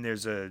 and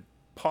there's a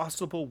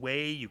possible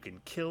way you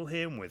can kill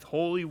him with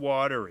holy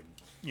water and,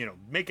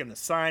 making the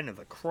sign of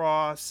the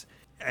cross.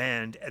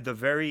 And at the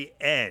very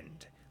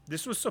end,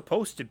 this was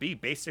supposed to be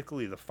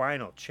basically the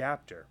final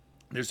chapter.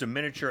 There's a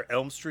miniature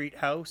Elm Street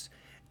house,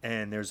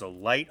 and there's a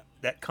light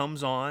that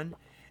comes on,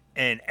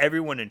 and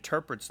everyone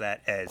interprets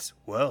that as,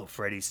 well,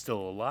 Freddy's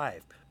still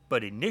alive.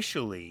 But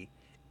initially,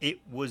 it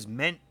was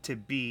meant to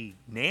be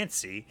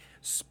Nancy.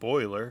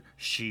 Spoiler,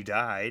 she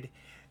died.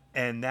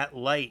 And that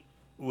light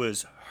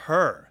was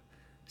her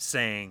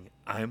saying,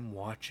 I'm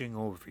watching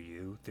over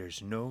you.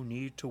 There's no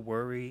need to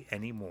worry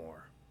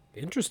anymore.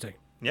 Interesting.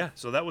 Yeah,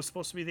 so that was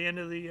supposed to be the end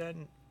of the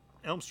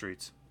Elm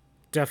Streets.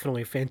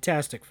 Definitely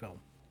fantastic film.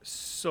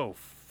 So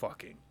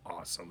fucking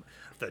awesome.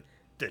 The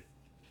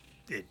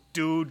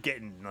dude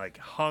getting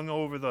hung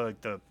over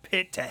the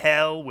pit to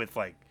hell with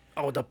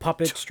the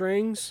puppet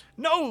strings?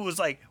 No, it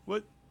was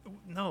what?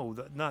 No,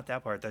 not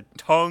that part. The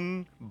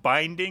tongue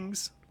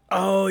bindings.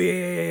 Oh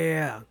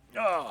yeah.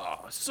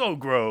 Oh, so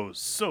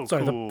gross, so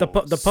Sorry, cool. the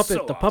puppet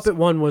so the puppet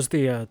one was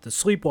the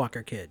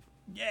Sleepwalker kid.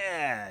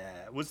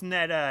 Yeah, wasn't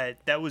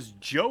that was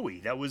Joey?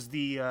 That was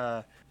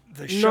the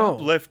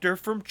shoplifter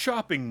from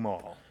Chopping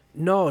Mall.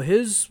 No,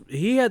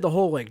 he had the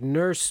whole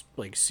nurse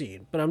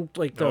scene, but I'm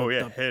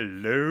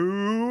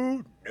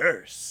hello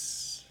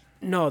nurse.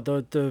 No,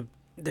 the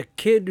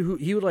kid who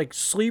he would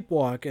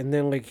sleepwalk, and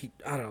then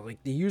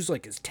they use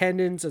his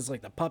tendons as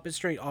the puppet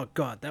string. Oh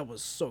god, that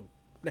was so.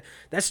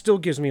 That still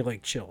gives me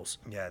chills.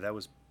 Yeah, that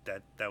was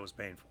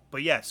painful.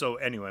 But yeah, so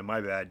anyway,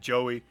 my bad.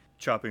 Joey,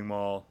 Chopping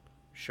Mall,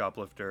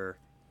 shoplifter.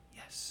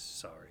 Yes,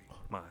 sorry,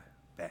 my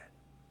bad.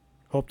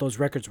 Hope those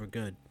records were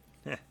good.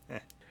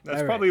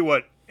 That's probably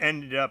what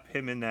ended up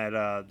him in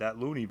that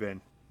loony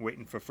bin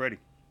waiting for Freddy.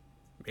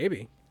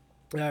 Maybe.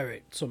 All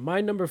right, so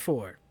my number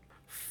 4,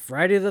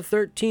 Friday the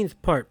 13th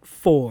Part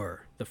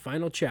 4, the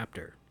final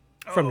chapter,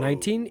 from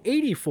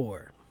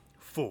 1984.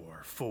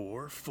 4.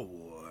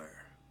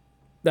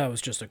 That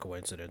was just a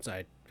coincidence.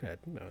 I had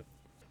no.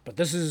 But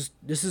this is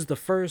the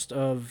first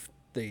of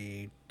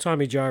the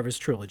Tommy Jarvis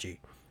trilogy.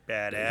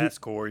 Badass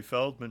Corey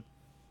Feldman.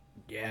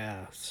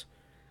 Yes.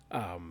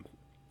 I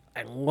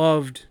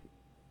loved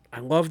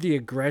the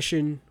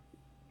aggression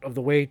of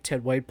the way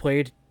Ted White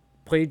played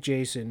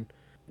Jason.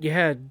 You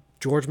had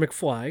George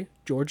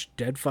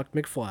Dead Fuck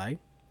McFly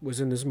was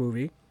in this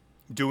movie.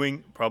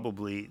 Doing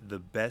probably the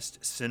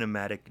best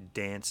cinematic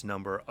dance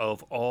number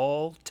of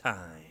all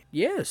time.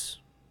 Yes.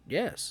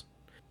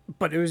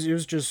 But it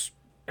was just,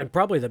 and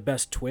probably the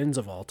best twins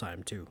of all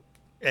time too.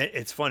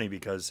 It's funny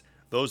because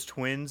those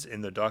twins in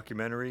the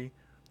documentary,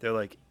 they're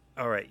like,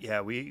 all right,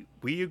 yeah, we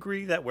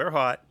agree that we're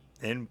hot,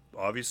 and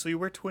obviously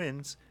we're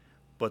twins,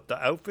 but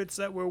the outfits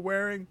that we're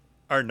wearing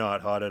are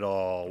not hot at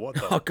all. What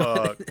the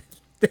fuck?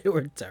 They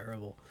were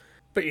terrible.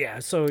 But yeah,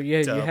 so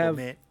yeah, Double you have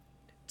mint,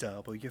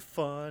 double your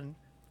fun,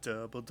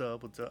 double.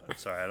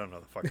 Sorry, I don't know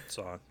the fucking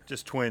song.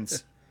 Just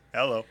twins.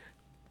 Hello.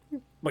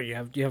 But you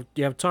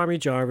have Tommy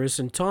Jarvis,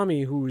 and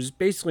Tommy, who's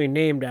basically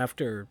named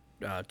after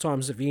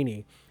Tom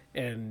Savini,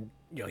 and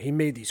he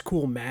made these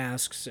cool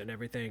masks and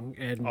everything,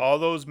 and All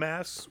those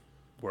masks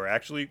were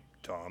actually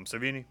Tom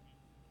Savini.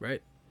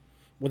 right.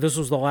 Well, this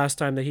was the last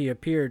time that he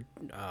appeared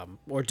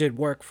or did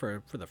work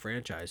for the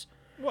franchise.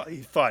 Well, he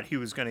thought he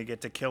was going to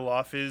get to kill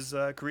off his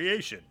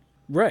creation.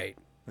 Right.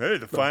 Hey,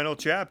 the final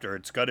chapter.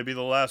 It's got to be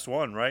the last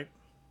one, right?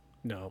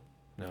 No.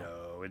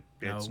 No,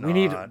 it's No,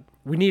 not.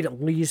 we need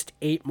at least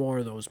 8 more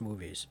of those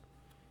movies.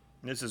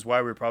 This is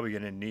why we're probably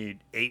going to need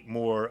 8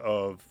 more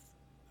of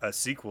a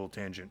sequel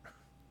tangent.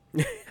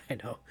 I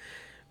know.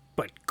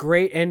 But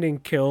great ending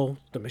kill,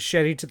 the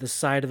machete to the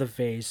side of the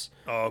face.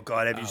 Oh,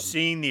 God. Have you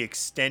seen the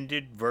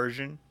extended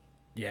version?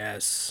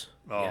 Yes.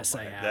 Oh, yes,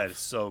 I my, have. that is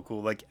so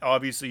cool. Like,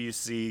 obviously, you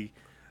see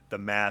the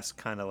mask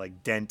kind of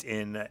like dent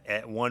in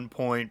at one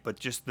point, but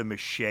just the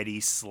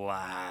machete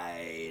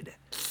slide.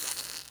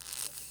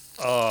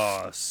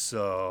 Oh,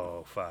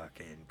 so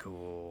fucking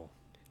cool.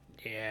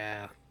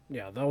 Yeah,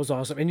 that was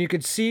awesome. And you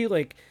could see,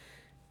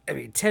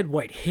 Ted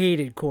White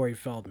hated Corey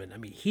Feldman.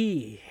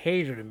 He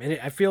hated him, and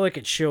I feel like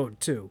it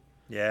showed, too.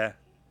 Yeah.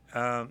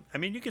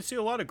 You can see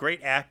a lot of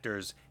great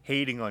actors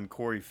hating on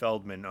Corey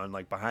Feldman on,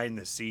 like,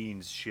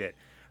 behind-the-scenes shit.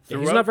 Yeah,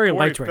 he's not very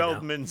liked right now. Corey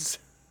Feldman's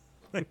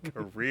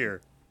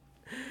career.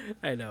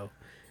 I know.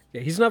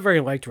 Yeah, he's not very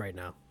liked right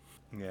now.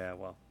 Yeah,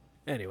 well.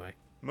 Anyway.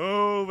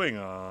 Moving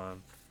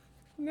on.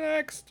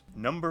 Next.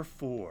 Number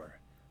 4.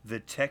 The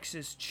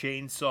Texas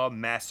Chainsaw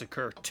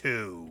Massacre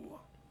 2.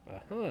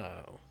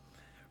 Oh.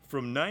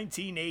 From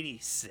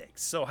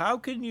 1986. So how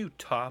can you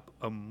top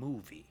a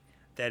movie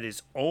that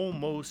is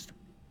almost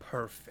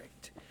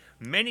perfect?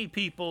 Many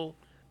people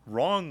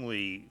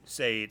wrongly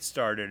say it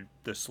started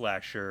the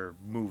slasher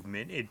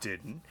movement. It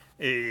didn't.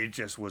 It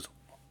just was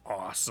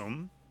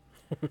awesome.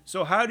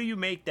 So how do you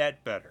make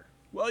that better?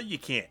 Well, you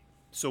can't.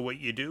 So what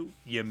you do,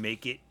 you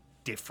make it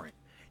different.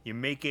 You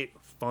make it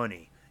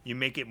funny. You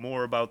make it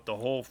more about the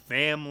whole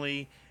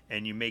family,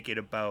 and you make it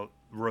about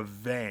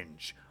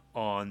revenge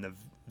on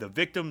the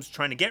victims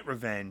trying to get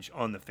revenge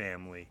on the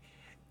family.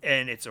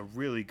 And it's a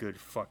really good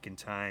fucking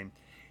time.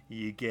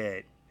 You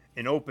get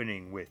an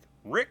opening with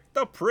Rick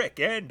the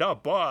Prick and the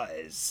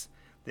Buzz.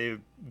 They're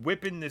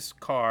whipping this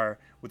car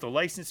with a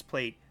license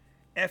plate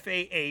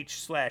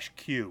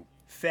FAH/Q.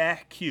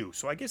 FAQ.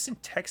 So I guess in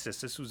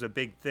Texas this was a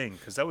big thing,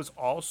 because that was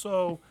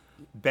also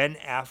Ben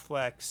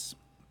Affleck's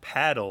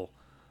paddle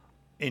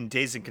in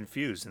Dazed and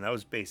Confused, and that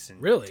was based in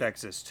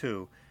Texas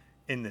too,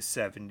 in the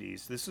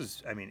 70s. This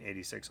was,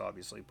 86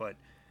 obviously, but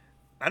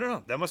I don't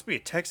know. That must be a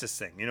Texas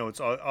thing. It's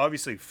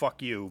obviously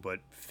fuck you,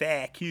 but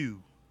fuck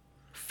you.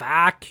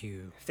 Fuck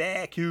you.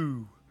 Fuck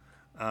you.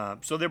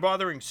 So they're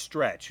bothering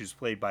Stretch, who's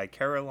played by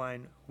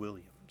Caroline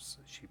Williams.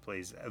 She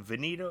plays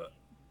Vanita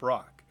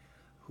Brock,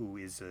 who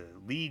is a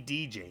lead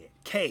DJ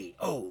at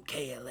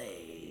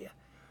KOKLA.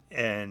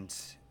 And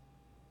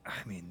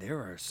there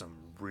are some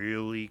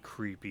really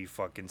creepy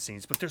fucking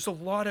scenes, but there's a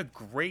lot of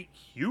great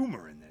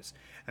humor in this.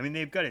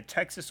 They've got a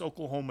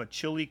Texas-Oklahoma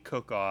chili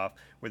cook-off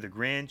where the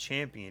grand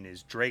champion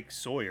is Drake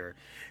Sawyer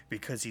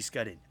because he's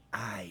got an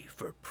eye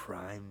for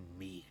prime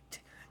meat.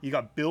 You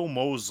got Bill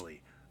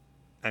Moseley.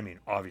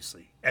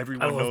 Obviously,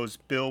 everyone knows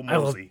Bill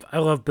Moseley. I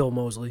love Bill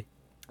Moseley.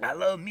 I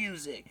love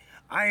music.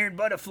 Iron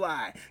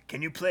Butterfly.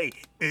 Can you play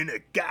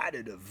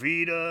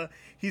In-A-Gadda-Da-Vida?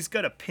 He's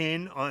got a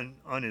pin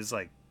on his,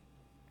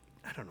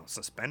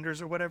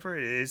 suspenders or whatever.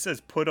 It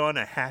says put on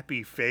a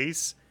happy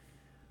face.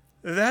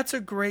 That's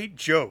a great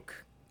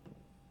joke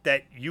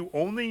that you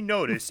only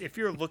notice if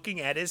you're looking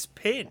at his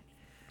pin.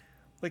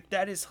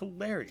 That is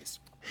hilarious.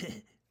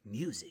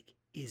 Music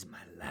is my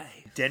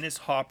life. Dennis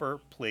Hopper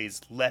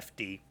plays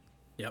Lefty.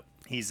 Yep.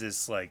 He's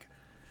this,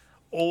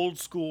 old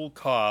school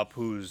cop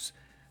whose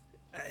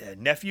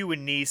nephew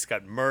and niece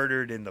got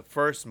murdered in the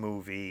first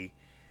movie,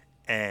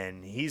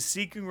 and he's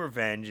seeking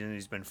revenge, and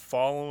he's been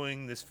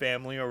following this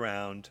family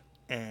around,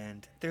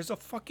 and there's a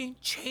fucking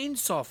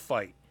chainsaw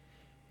fight.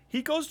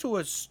 He goes to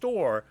a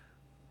store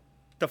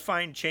to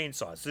find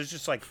chainsaws. There's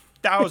just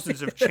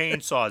thousands of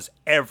chainsaws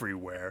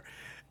everywhere,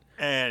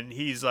 and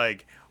he's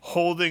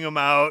holding them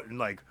out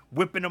and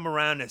whipping them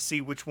around to see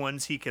which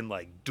ones he can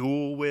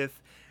duel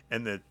with.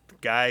 And the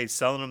guy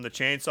selling him the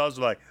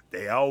chainsaws are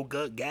they all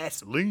got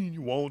gasoline.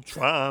 You won't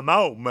try them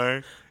out,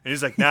 man. And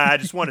he's nah, I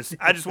just want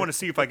to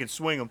see if I can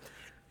swing them.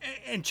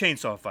 And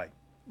chainsaw fight.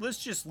 Let's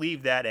just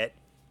leave that at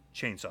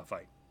chainsaw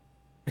fight.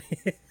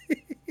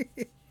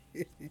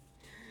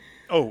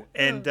 Oh,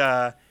 and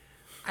I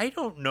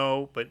don't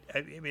know, but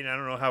I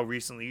don't know how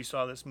recently you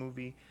saw this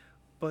movie,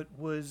 but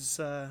was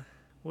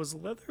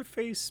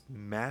Leatherface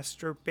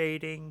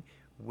masturbating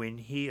when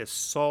he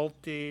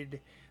assaulted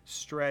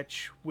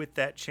Stretch with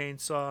that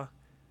chainsaw?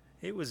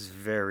 It was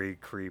very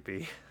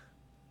creepy.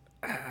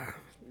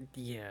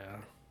 Yeah.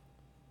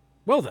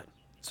 Well then.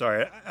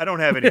 Sorry, I don't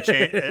have any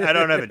I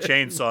don't have a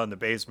chainsaw in the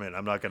basement.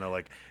 I'm not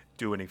gonna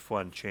do any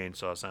fun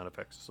chainsaw sound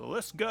effects. So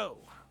let's go.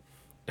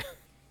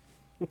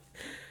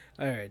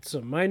 All right,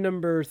 so my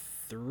number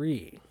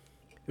 3.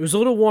 It was a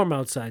little warm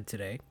outside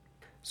today,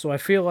 so I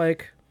feel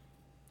like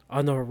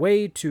on our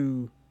way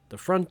to the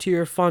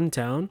Frontier Fun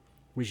Town,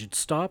 we should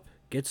stop,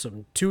 get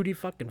some Tutti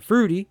fucking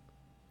Fruity,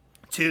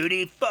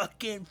 Tutti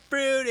fucking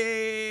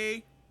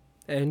Fruity!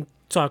 and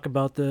talk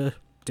about the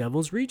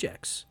Devil's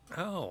Rejects.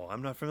 Oh,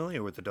 I'm not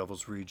familiar with the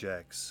Devil's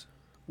Rejects.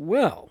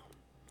 Well,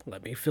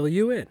 let me fill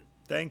you in.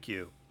 Thank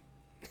you.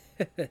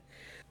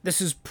 This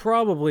is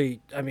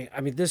probably,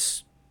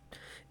 this,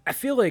 I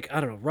feel like, I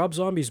don't know, Rob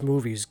Zombie's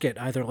movies get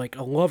either like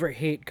a love or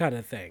hate kind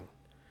of thing.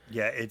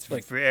 Yeah, it's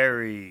Like-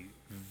 very,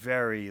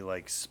 very,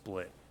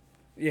 split.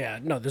 Yeah,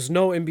 no, there's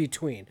no in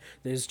between.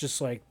 There's just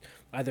like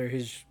either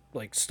his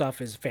like stuff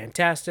is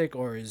fantastic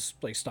or his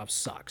like stuff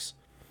sucks.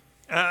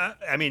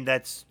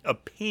 That's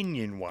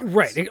opinion-wise.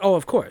 Right. Oh,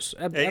 of course.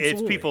 It's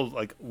Absolutely. people,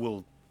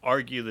 will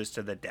argue this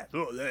to the death.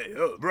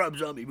 Rob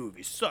Zombie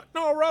movies suck.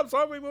 No, Rob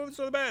Zombie movies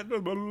are the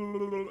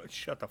bad.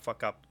 Shut the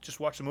fuck up. Just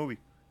watch the movie.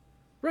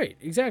 Right,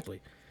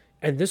 exactly.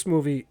 And this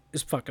movie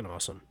is fucking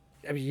awesome.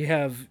 I mean, you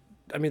have,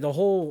 the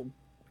whole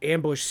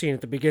ambush scene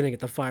at the beginning at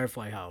the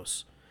Firefly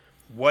house.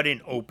 What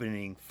an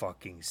opening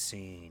fucking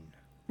scene.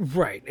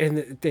 Right,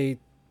 and they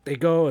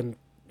go and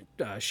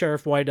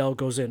Sheriff Wydell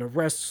goes in,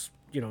 arrests,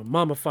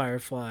 Mama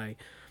Firefly,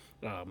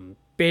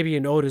 Baby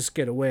and Otis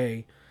get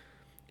away,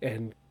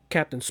 and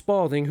Captain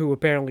Spaulding, who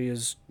apparently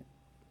is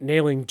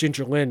nailing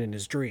Ginger Lynn in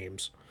his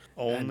dreams.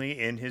 Only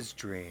in his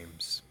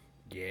dreams.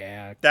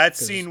 Yeah. That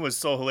 'cause- scene was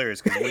so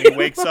hilarious because when he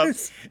wakes up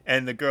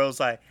and the girl's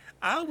like,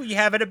 "Oh, were you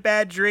having a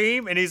bad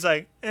dream?" And he's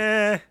like,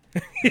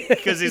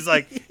 because he's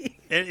like,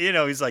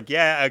 he's like,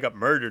 "Yeah, I got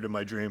murdered in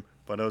my dream,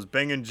 but I was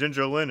banging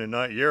Ginger Lynn and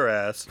not your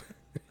ass."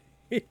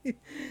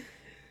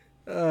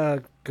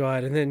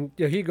 God, and then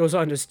he goes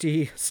on to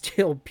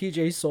steal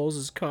PJ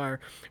Souls' car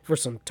for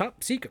some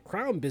top secret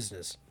crown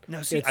business.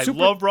 No, see, It's I super-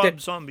 love Rob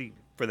that- Zombie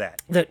for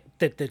that.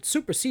 That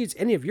supersedes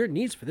any of your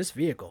needs for this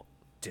vehicle.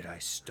 Did I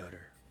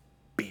stutter?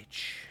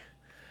 Bitch.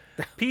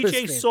 was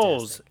PJ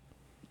Souls fantastic.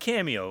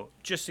 cameo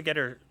just to get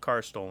her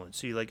car stolen.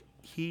 See,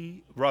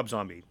 Rob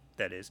Zombie,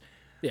 that is,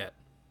 Yeah.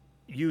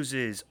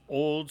 uses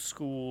old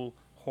school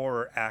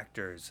horror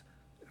actors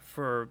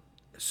for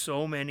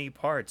so many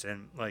parts,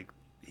 and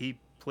he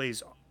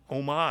plays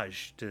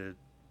homage to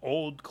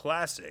old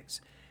classics,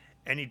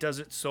 and he does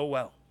it so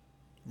well.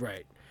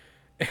 Right.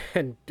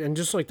 And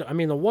just like the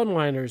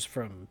one-liners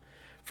from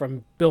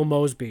Bill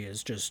Mosby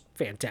is just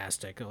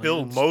fantastic. Like,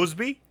 Bill it's-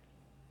 Mosby?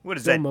 What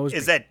is Bill that? Mosby.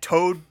 Is that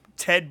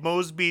Ted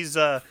Mosby's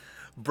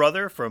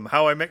brother from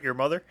How I Met Your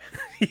Mother?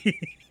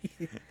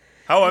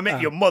 How I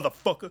Met Your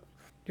Motherfucker.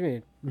 I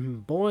mean,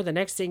 boy, the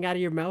next thing out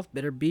of your mouth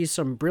better be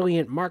some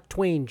brilliant Mark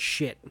Twain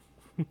shit.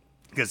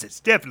 Because it's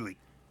definitely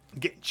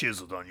getting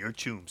chiseled on your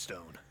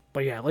tombstone.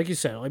 But yeah, like you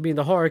said,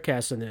 the horror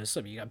cast in this.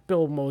 You got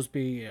Bill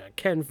Mosby,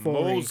 Ken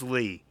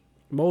Foley,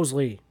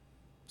 Mosley.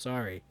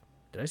 Sorry,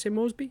 did I say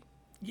Mosby?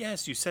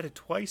 Yes, you said it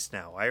twice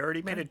now. I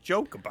already made a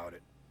joke about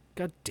it.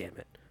 God damn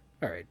it!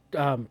 All right,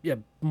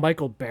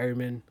 Michael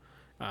Berryman,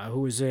 who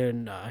was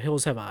in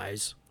Hills Have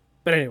Eyes.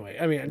 But anyway,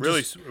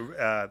 Really,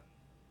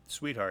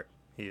 sweetheart,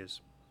 he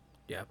is.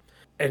 Yeah,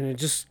 and it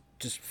just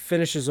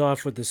finishes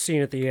off with the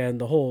scene at the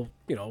end, the whole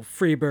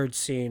Freebird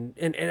scene,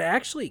 and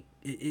actually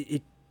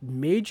it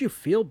made you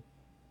feel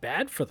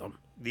bad for them.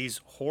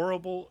 These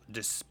horrible,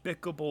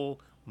 despicable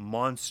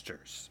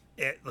monsters.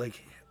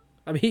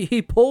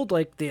 He pulled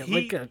a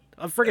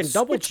friggin'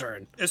 double switch-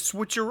 turn. A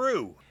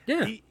switcheroo.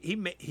 Yeah.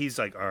 He's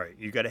like, all right,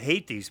 you got to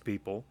hate these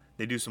people.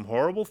 They do some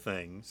horrible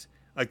things.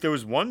 There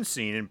was one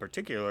scene in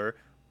particular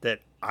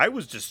that I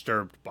was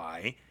disturbed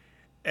by,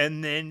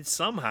 and then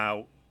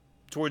somehow,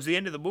 towards the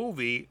end of the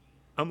movie,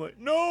 I'm like,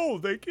 no,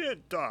 they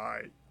can't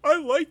die. I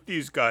like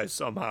these guys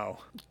somehow.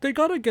 They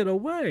gotta get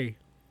away.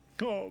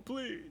 Oh,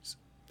 please.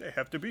 They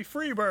have to be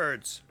free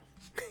birds.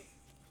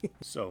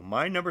 So,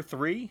 my number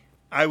 3,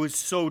 I was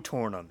so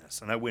torn on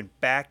this, and I went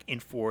back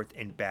and forth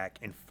and back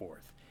and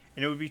forth.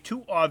 And it would be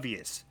too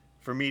obvious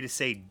for me to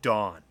say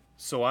Dawn.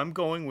 So, I'm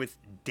going with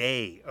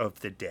Day of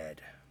the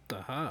Dead.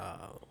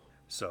 Aha.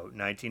 So,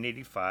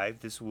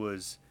 1985, this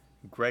was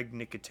Greg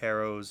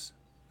Nicotero's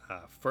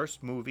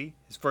first movie,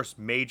 his first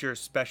major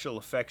special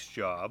effects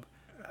job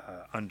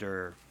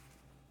under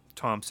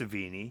Tom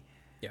Savini.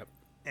 Yep.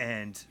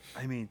 And,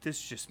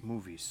 this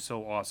movie is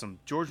so awesome.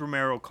 George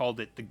Romero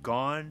called it the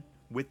Gone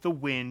with the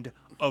Wind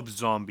of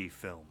zombie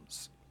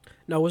films.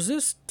 Now, was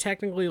this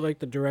technically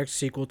the direct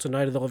sequel to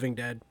Night of the Living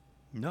Dead?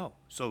 No.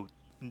 So,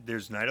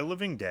 there's Night of the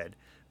Living Dead,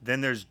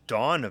 then there's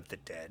Dawn of the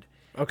Dead,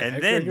 Okay. and I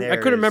then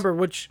couldn't remember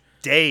which.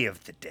 Day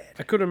of the Dead.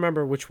 I couldn't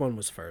remember which one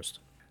was first.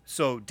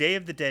 So, Day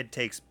of the Dead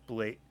takes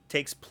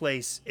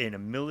place in a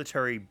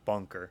military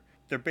bunker.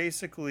 They're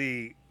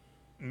basically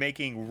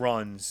making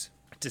runs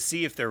to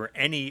see if there are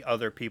any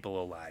other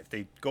people alive.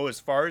 They go as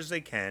far as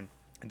they can,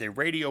 and they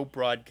radio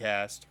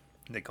broadcast,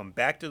 and they come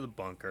back to the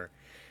bunker.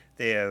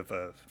 They have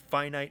a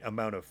finite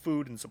amount of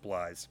food and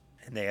supplies,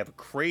 and they have a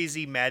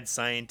crazy mad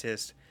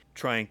scientist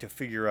trying to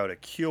figure out a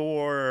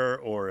cure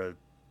or a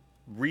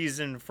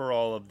reason for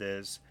all of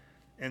this.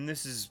 And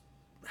this is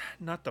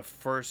not the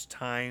first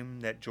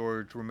time that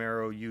George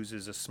Romero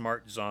uses a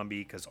smart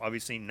zombie, because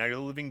obviously Night of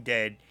the Living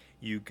Dead,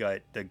 you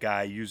got the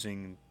guy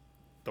using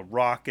the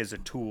rock as a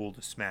tool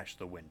to smash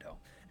the window.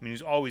 I mean,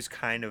 he's always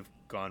kind of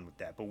gone with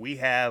that. But we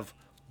have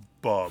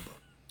Bub,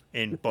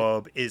 and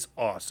Bub is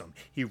awesome.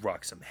 He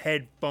rocks some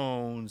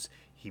headphones.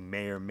 He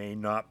may or may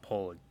not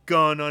pull a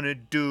gun on a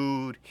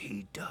dude.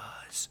 He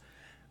does.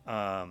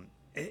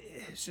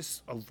 It's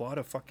just a lot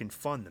of fucking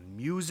fun. The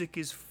music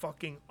is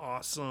fucking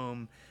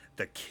awesome.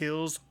 The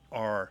kills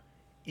are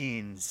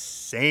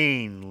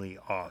insanely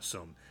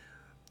awesome.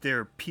 There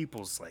are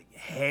people's like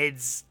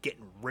heads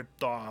getting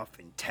ripped off,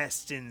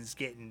 intestines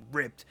getting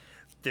ripped.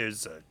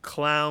 There's a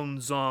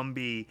clown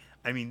zombie.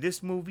 I mean,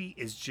 this movie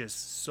is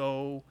just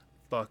so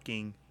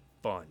fucking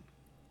fun.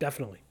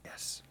 Definitely.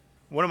 Yes.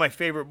 One of my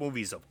favorite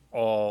movies of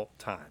all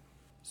time.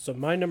 So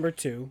my number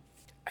 2,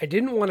 I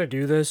didn't want to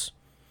do this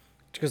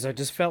because I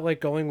just felt like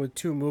going with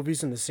 2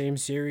 movies in the same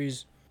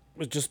series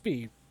would just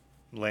be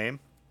lame.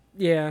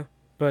 Yeah,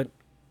 but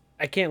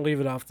I can't leave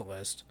it off the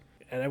list.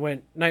 And I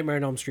went Nightmare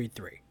on Elm Street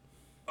 3.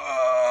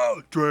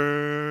 Oh,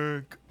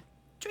 drink.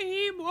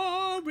 Dream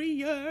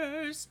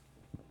Warriors.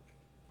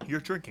 You're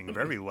drinking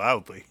very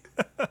loudly.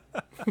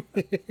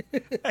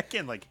 I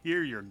can like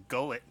hear your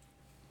gullet.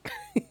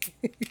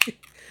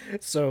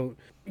 So,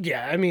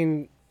 yeah, I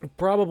mean,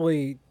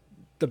 probably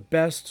the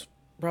best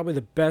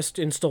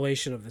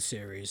installation of the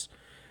series.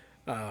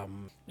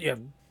 Yeah,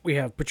 we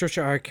have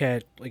Patricia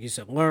Arquette, like you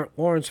said,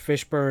 Lawrence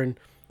Fishburne,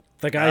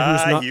 the guy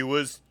who's not... He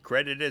was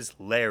credited as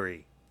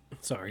Larry.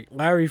 Sorry,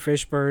 Larry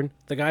Fishburne,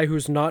 the guy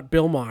who's not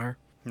Bill Maher.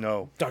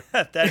 No,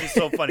 that is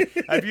so funny.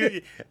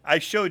 I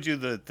showed you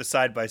the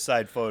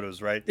side-by-side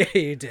photos, right? Yeah,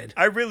 you did.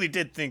 I really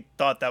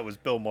thought that was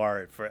Bill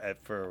Maher for a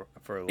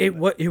little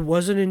bit. It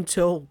wasn't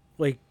until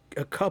like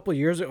a couple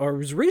years ago, or it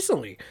was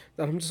recently,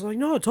 that I'm just like,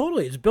 no,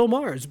 totally, it's Bill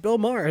Maher.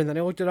 And then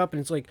I looked it up,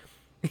 and it's like,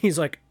 he's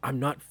like, I'm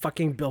not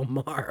fucking Bill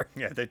Maher.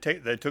 Yeah, they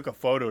took a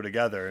photo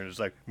together, and it's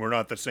like, we're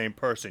not the same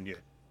person, you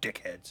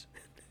dickheads.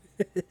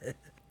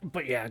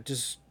 But yeah,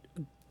 just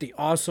the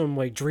awesome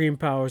like dream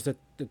powers that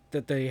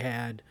they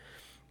had.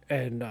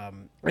 And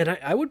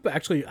I would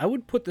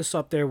put this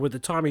up there with the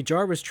Tommy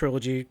Jarvis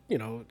trilogy, you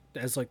know,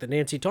 as like the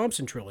Nancy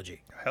Thompson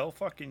trilogy. Hell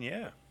fucking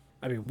yeah.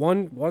 I mean,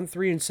 1,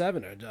 3, and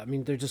 7. I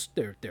mean, they're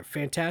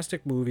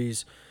fantastic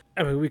movies.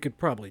 I mean, we could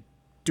probably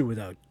do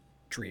without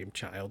Dream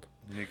Child.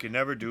 You can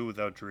never do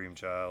without Dream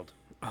Child.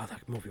 Oh,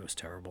 that movie was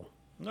terrible.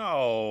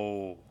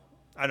 No,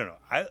 I don't know.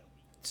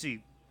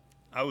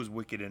 I was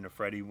wicked into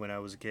Freddy when I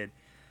was a kid,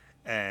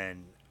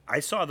 and I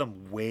saw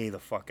them way the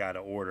fuck out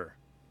of order.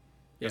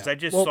 Because I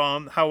just saw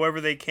them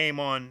however they came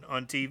on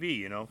TV,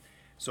 you know.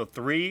 So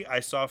 3 I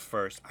saw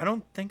first. I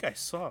don't think I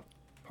saw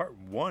part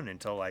 1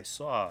 until I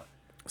saw...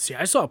 See,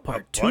 I saw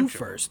part 2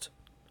 first.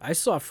 I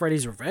saw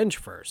Freddy's Revenge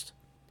first,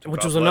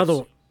 which was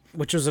another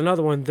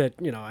one that,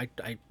 you know, I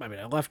mean,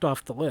 I left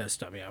off the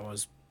list. I mean,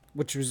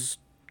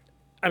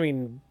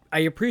 I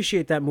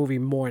appreciate that movie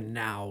more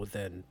now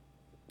than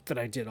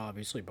I did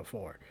obviously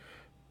before.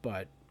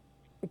 But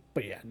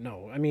yeah,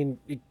 no. I mean,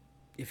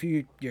 if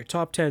your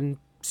top 10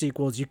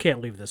 sequels, you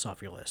can't leave this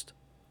off your list.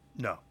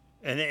 No.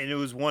 And it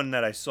was one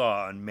that I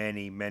saw on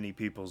many, many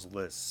people's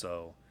lists.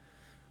 So,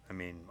 I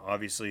mean,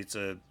 obviously it's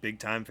a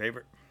big-time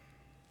favorite.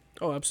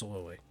 Oh,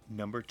 absolutely.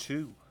 Number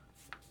 2,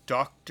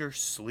 Dr.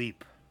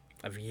 Sleep.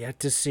 I've yet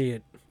to see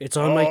it. It's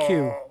on my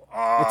queue.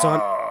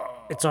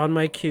 It's on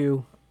my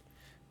queue.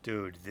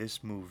 Dude,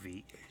 this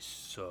movie is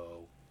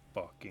so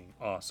fucking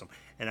awesome.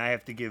 And I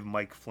have to give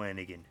Mike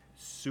Flanagan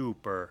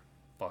super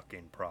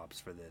fucking props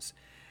for this.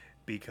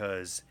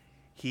 Because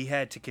he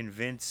had to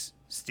convince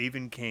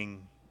Stephen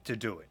King to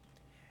do it.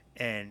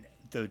 And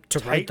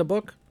write the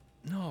book?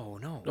 No.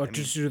 Or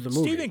just do the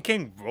movie? Stephen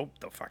King wrote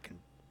the book.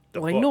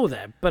 I know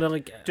that, but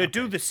to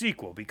do the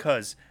sequel,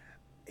 because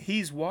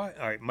all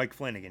right, Mike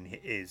Flanagan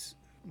is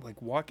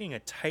like walking a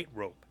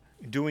tightrope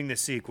doing the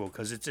sequel,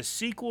 because it's a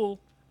sequel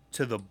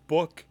to the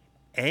book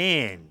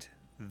and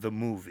the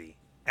movie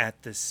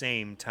at the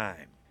same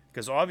time.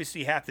 Because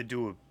obviously you have to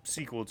do a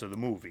sequel to the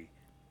movie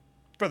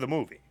for the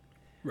movie.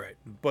 Right.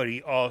 But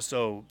he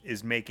also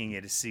is making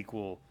it a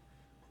sequel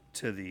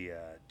to the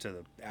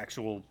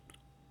actual...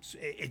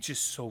 It's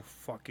just so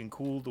fucking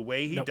cool the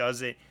way he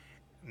does it.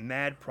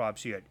 Mad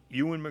props. You got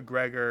Ewan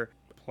McGregor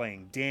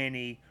playing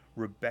Danny,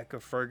 Rebecca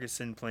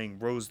Ferguson playing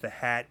Rose the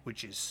Hat,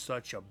 which is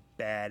such a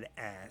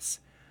badass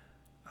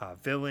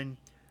villain.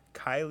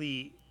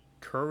 Kylie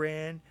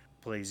Curran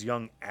plays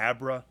young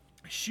Abra.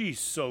 She's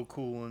so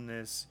cool in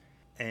this.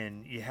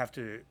 And you have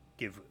to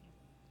give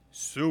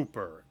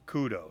super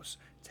kudos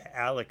to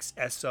Alex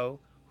Esso,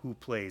 who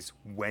plays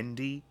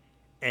Wendy,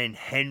 and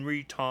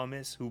Henry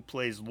Thomas, who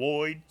plays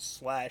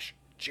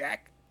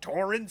Lloyd/Jack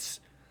Torrance.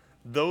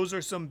 Those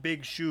are some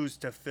big shoes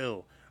to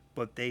fill,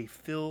 but they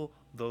fill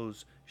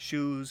those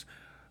shoes.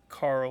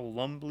 Carl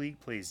Lumbly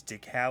plays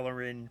Dick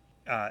Halloran.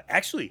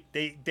 Actually,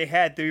 they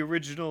had the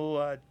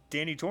original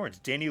Danny Torrance.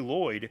 Danny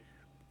Lloyd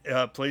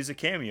plays a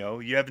cameo.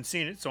 You haven't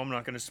seen it, so I'm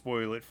not going to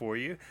spoil it for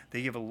you.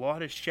 They give a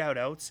lot of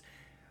shout-outs.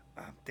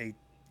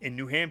 In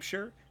New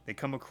Hampshire, They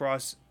come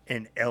across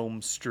an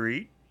Elm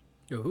Street.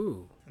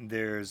 Ooh.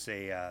 There's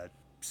a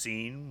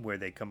scene where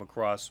they come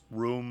across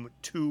room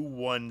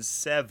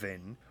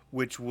 217,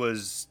 which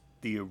was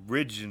the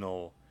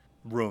original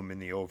room in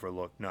the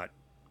Overlook, not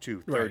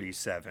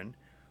 237. Right.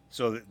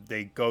 So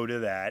they go to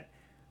that.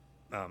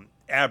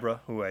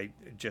 Abra, who I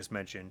just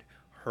mentioned,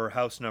 her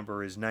house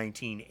number is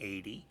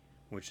 1980,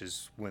 which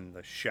is when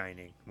The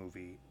Shining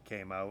movie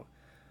came out.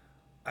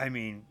 I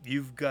mean,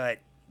 you've got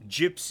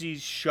gypsies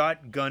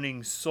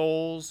shotgunning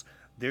souls.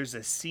 There's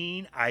a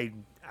scene, I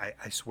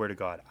swear to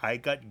God, I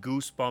got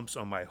goosebumps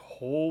on my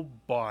whole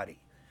body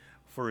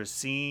for a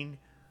scene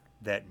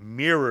that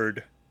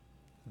mirrored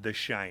The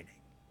Shining.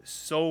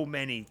 So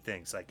many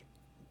things. Like,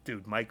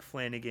 dude, Mike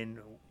Flanagan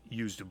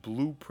used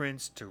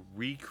blueprints to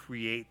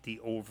recreate the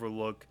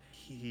Overlook.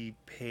 He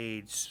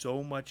paid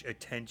so much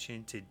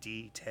attention to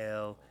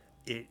detail.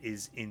 It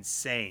is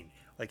insane.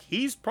 Like,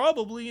 he's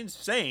probably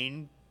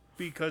insane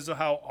because of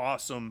how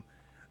awesome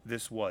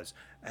this was.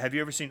 Have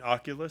you ever seen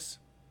Oculus?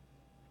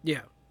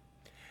 Yeah.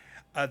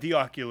 The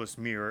Oculus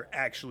mirror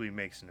actually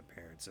makes an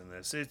appearance in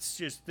this. It's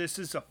just, this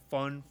is a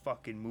fun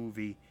fucking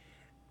movie,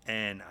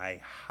 and I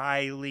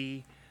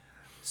highly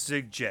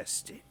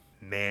suggest it.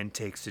 Man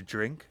takes a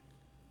drink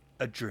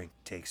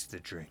takes the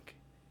drink,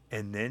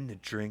 and then the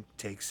drink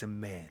takes a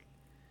man.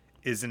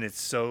 Isn't it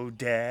so,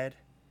 Dad?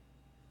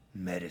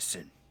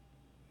 Medicine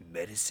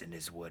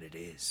is what it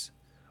is.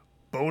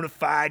 Bona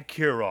fide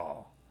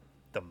cure-all.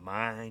 The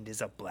mind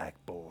is a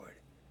blackboard,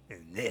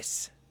 and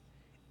this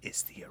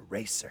is the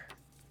eraser.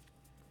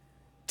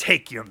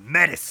 Take your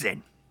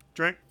medicine.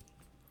 Drink.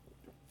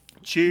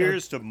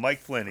 Cheers to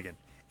Mike Flanagan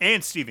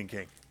and Stephen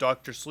King.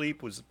 Dr.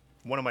 Sleep was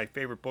one of my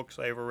favorite books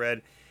I ever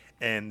read,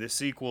 and the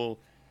sequel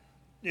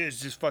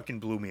just fucking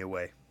blew me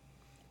away.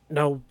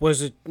 Now,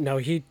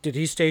 did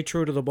he stay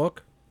true to the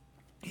book?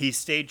 He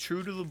stayed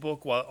true to the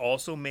book while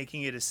also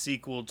making it a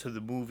sequel to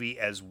the movie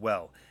as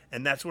well.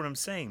 And that's what I'm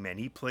saying, man.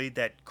 He played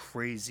that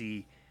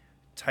crazy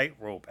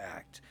tightrope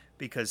act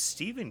because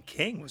Stephen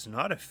King was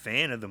not a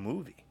fan of the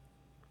movie.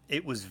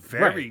 It was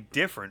very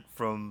different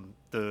from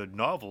the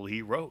novel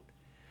he wrote.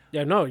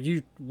 Yeah, no,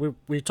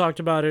 we talked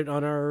about it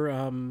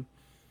on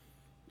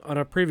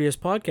our previous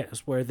podcast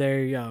where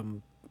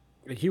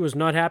he was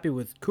not happy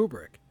with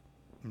Kubrick.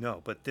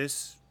 No, but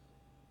this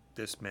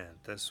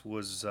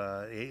was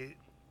it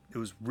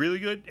was really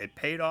good. It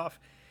paid off.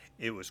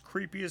 It was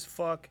creepy as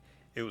fuck.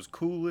 It was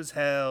cool as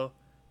hell.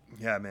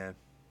 Yeah, man.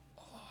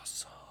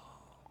 Awesome.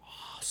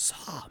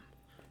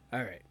 All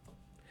right.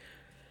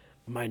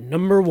 My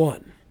number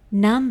one.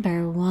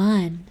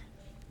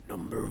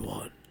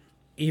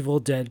 Evil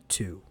Dead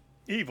 2.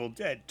 Evil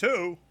Dead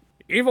 2?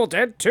 Evil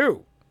Dead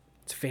 2.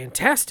 It's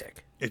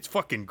fantastic. It's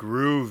fucking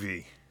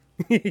groovy.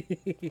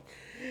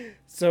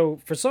 So,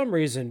 for some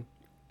reason,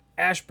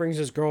 Ash brings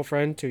his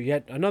girlfriend to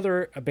yet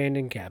another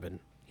abandoned cabin.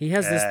 He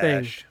has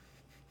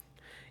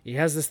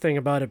this thing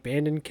about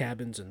abandoned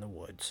cabins in the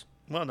woods.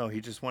 Well, no, he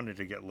just wanted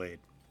to get laid.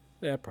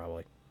 Yeah,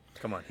 probably.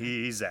 Come on,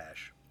 he's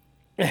Ash.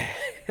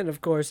 And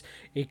of course,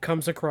 he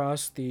comes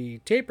across the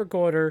tape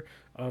recorder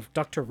of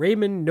Dr.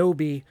 Raymond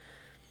Noby,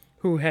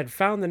 who had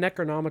found the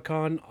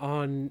Necronomicon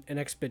on an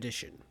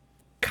expedition.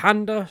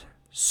 Kanda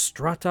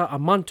Strata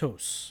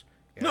Amantos.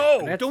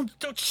 No,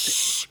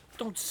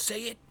 don't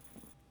say it.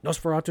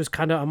 Nosferatus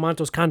Kanda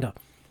Amantos Kanda.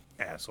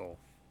 Asshole.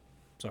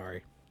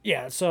 Sorry.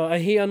 Yeah, so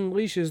he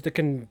unleashes the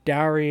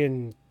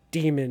Kandarian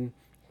demon,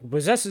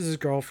 possesses his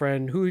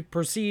girlfriend, who he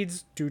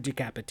proceeds to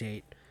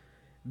decapitate,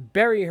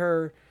 bury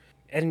her,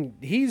 and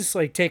he's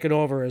like taken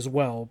over as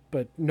well,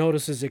 but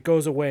notices it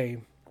goes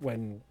away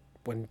when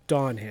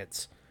dawn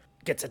hits.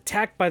 Gets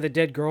attacked by the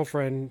dead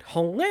girlfriend,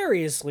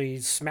 hilariously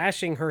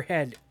smashing her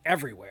head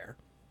everywhere.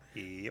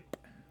 Yep.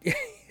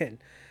 And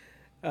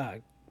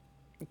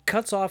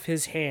cuts off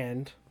his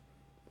hand,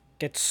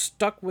 gets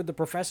stuck with the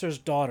professor's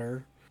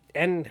daughter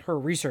and her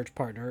research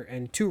partner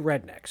and two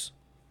rednecks.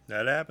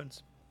 That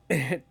happens.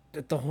 The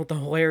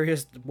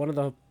hilarious, one of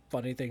the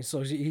funny things.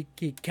 So he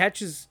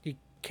captures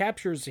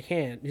his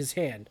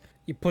hand.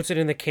 He puts it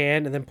in the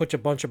can and then puts a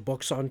bunch of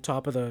books on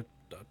top of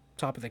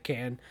the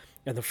can.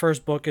 And the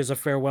first book is A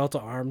Farewell to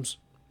Arms.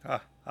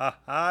 Get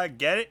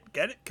it?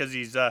 Because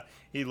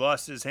he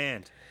lost his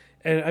hand.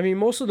 And I mean,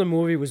 most of the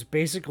movie was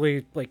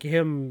basically like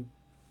him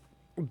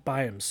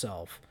by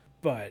himself,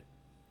 but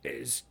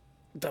is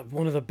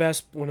one of the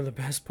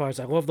best parts.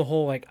 I love the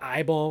whole like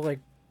eyeball like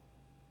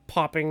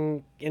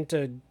popping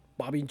into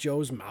Bobby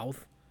Joe's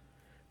mouth.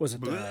 Was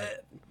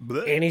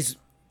it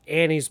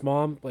Annie's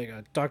mom,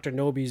 like Dr.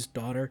 Noby's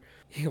daughter?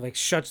 He like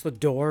shuts the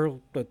door,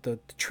 but the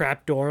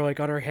trap door like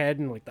on her head,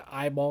 and like the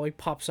eyeball like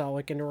pops out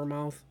like into her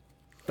mouth.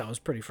 That was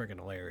pretty freaking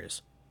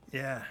hilarious.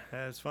 Yeah,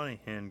 that's funny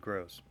and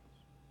gross.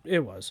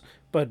 It was,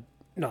 but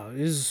no, it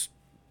is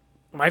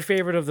my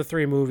favorite of the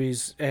three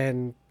movies,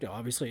 and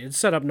obviously it's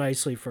set up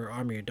nicely for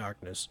Army of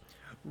Darkness.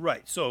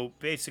 Right. So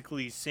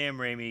basically, Sam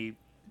Raimi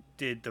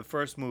did the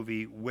first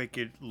movie,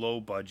 wicked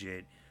low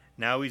budget.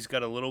 Now he's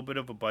got a little bit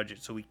of a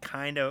budget, so he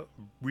kind of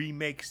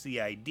remakes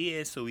the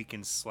idea so he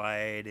can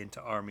slide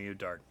into Army of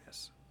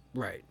Darkness.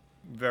 Right.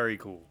 Very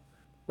cool.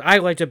 I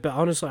liked it,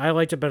 honestly, I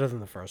liked it better than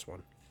the first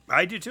one.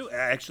 I did too. I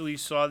actually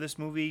saw this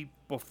movie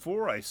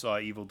before I saw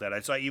Evil Dead. I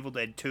saw Evil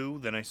Dead 2,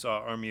 then I saw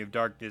Army of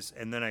Darkness,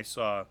 and then I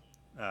saw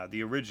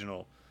the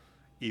original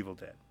Evil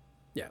Dead.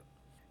 Yeah.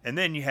 And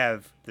then you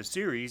have the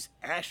series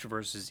Ash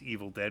vs.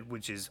 Evil Dead,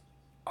 which is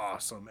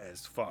awesome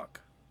as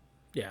fuck.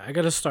 Yeah, I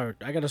gotta start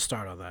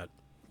on that.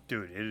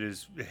 Dude,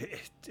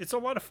 it's a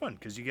lot of fun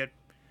because you get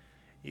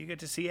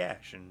to see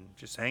Ash and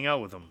just hang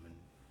out with him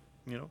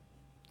and,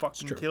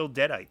 fucking kill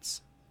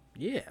deadites.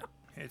 Yeah.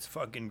 It's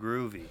fucking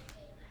groovy.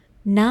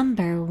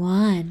 Number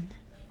 1.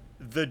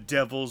 The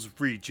Devil's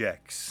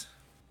Rejects.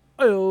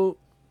 Oh.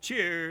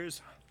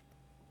 Cheers.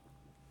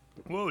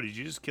 Whoa, did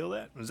you just kill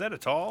that? Was that a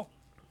tall?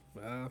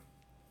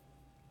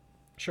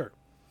 Sure.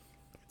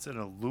 It's an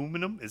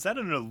aluminum. Is that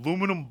an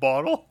aluminum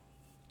bottle?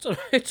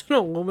 It's an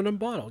aluminum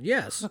bottle.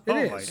 Yes, it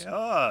is. My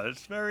god,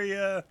 it's very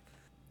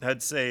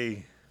I'd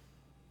say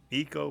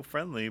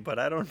eco-friendly, but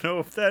I don't know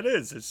if that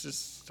is. It's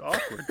just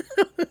awkward.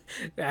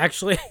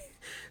 Actually,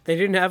 they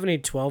didn't have any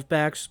 12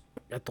 packs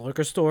at the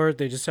liquor store.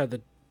 They just had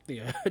the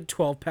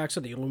 12 packs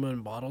of the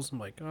aluminum bottles. I'm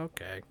like,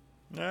 okay.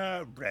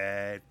 All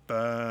right,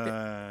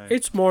 fine.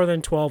 It's more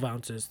than 12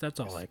 ounces. That's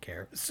all I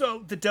care.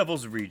 So, The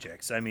Devil's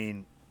Rejects. I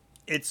mean,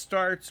 it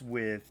starts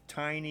with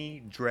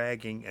Tiny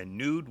dragging a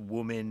nude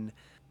woman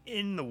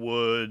in the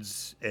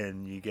woods,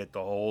 and you get the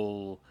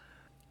whole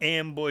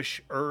ambush,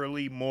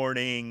 early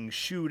morning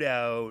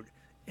shootout,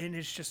 and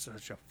it's just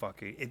such a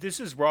fucking...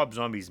 This is Rob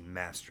Zombie's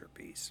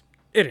masterpiece.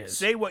 It is.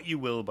 Say what you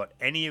will about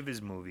any of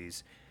his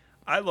movies.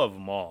 I love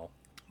them all,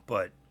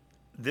 but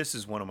this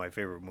is one of my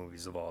favorite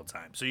movies of all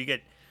time. So you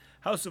get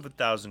House of a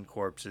Thousand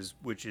Corpses,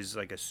 which is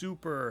like a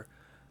super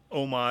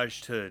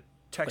homage to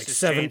Texas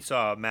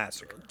Chainsaw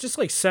Massacre. Just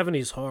like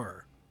 70s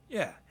horror.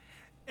 Yeah.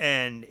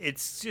 And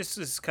it's just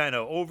this kind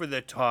of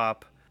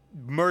over-the-top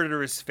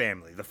murderous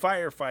family. The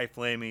Firefly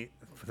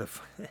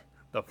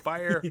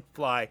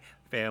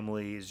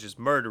family is just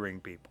murdering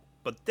people.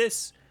 But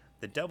this,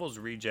 The Devil's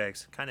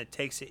Rejects, kind of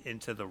takes it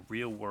into the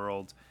real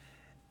world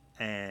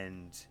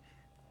and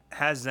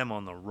has them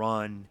on the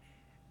run.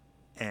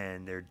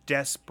 And they're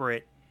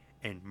desperate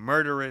and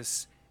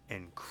murderous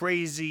and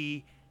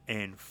crazy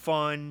and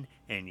fun.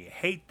 And you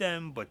hate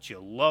them, but you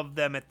love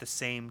them at the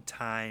same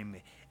time.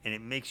 And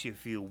it makes you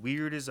feel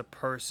weird as a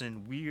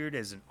person, weird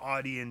as an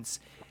audience,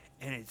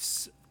 and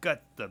it's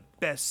got the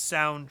best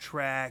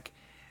soundtrack.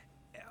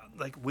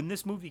 Like, when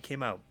this movie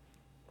came out,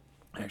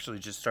 I actually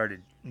just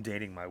started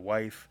dating my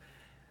wife.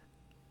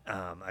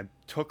 I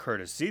took her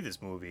to see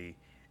this movie,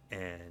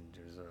 and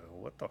there's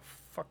what the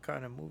fuck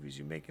kind of movies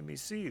you making me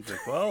see? It's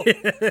like, well,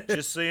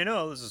 just so you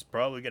know, this is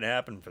probably going to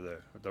happen for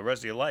the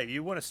rest of your life.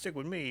 You want to stick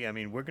with me? I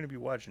mean, we're going to be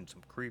watching some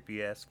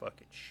creepy-ass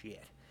fucking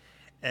shit.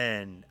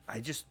 And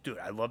dude,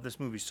 I love this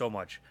movie so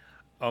much.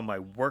 On my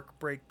work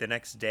break the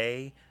next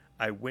day,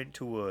 I went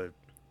to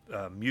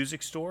a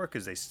music store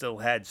because they still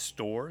had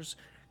stores,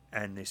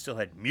 and they still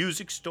had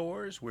music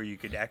stores where you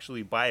could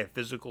actually buy a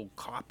physical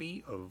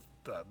copy of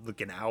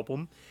like an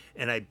album.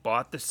 And I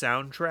bought the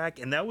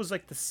soundtrack, and that was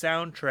like the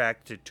soundtrack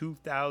to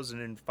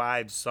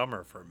 2005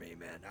 summer for me,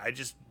 man.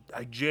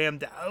 I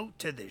jammed out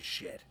to this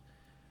shit.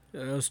 It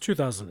was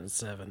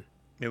 2007.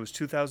 It was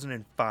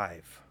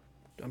 2005.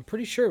 I'm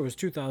pretty sure it was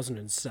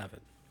 2007.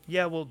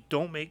 Yeah, well,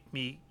 don't make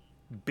me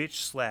bitch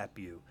slap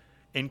you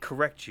and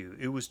correct you.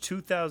 It was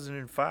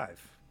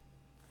 2005.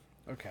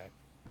 Okay.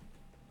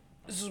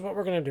 This is what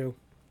we're going to do.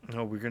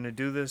 No, we're going to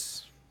do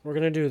this. We're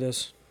going to do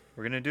this.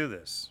 We're going to do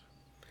this.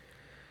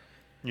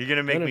 You're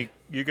going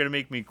to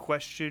make me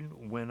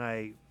question when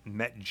I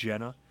met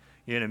Jenna.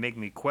 You're going to make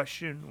me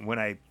question when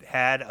I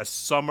had a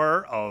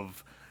summer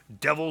of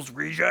Devil's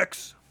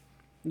Rejects.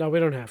 No, we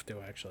don't have to,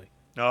 actually.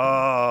 We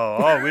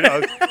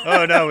don't.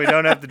 Oh no, we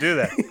don't have to do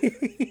that.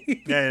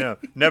 Yeah, no,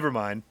 never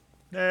mind.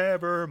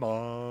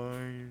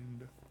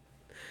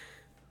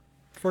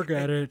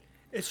 Forget it.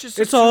 It's just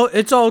it's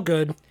all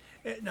good.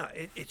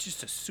 It's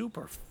just a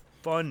super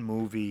fun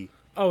movie.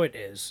 Oh, it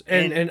is,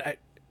 and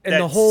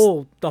the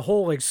whole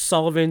like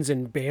Sullivans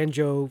and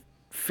Banjo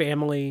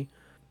family.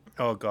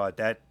 Oh god,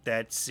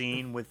 that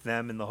scene with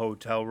them in the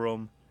hotel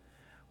room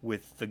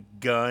with the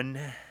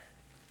gun.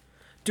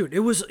 Dude, it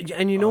was,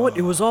 and you know what?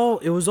 It was all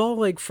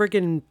like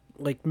freaking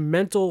like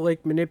mental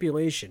like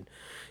manipulation,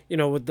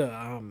 with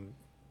the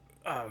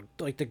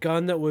like the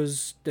gun that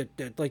was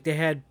that like they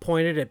had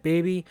pointed at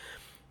baby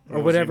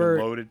or whatever.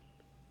 Loaded.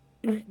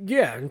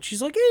 Yeah, and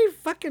she's like, "Hey,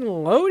 fucking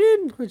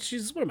loaded." And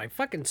she's, "What am I,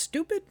 fucking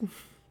stupid?"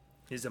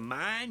 These are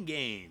mind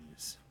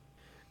games.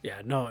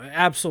 Yeah, no,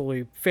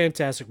 absolutely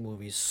fantastic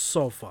movies,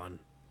 so fun,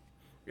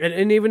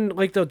 and even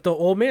like the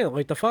old man,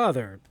 like the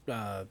father.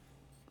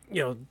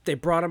 They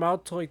brought him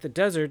out to like the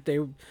desert.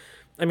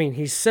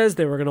 He says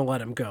they were going to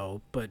let him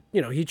go, but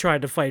he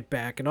tried to fight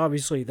back, and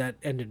obviously that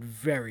ended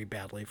very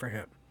badly for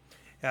him.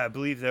 Yeah, I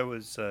believe there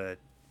was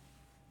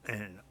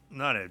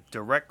not a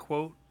direct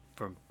quote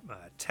from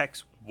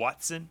Tex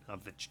Watson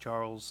of the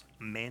Charles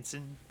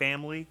Manson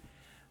family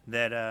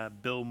that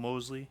Bill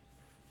Moseley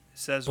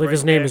says. I believe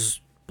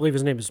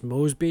his name is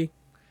Mosby.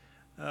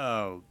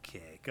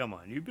 Okay, come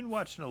on. You've been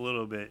watching a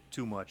little bit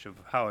too much of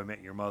How I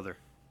Met Your Mother.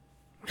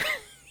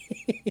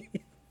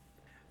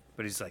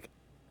 But he's like,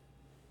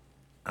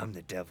 I'm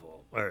the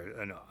devil. Or,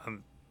 no,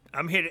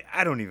 I'm here to,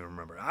 I don't even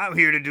remember. I'm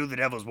here to do the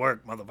devil's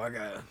work,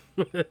 motherfucker.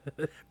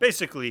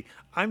 Basically,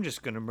 I'm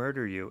just going to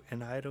murder you,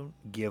 and I don't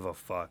give a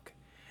fuck.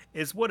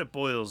 Is what it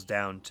boils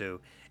down to.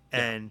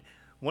 And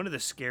one of the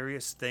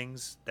scariest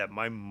things that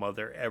my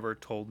mother ever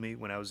told me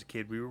when I was a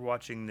kid, we were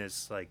watching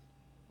this, like,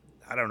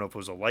 I don't know if it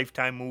was a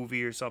Lifetime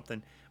movie or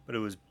something, but it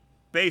was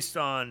based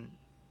on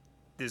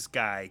this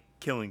guy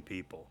killing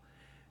people.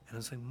 And I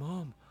was like,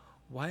 Mom,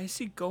 why is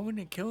he going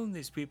and killing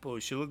these people?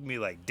 She looked at me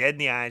like dead in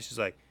the eyes. She's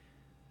like,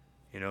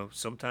 you know,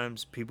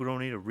 sometimes people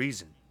don't need a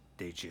reason.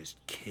 They just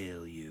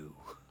kill you.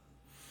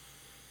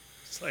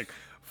 It's like,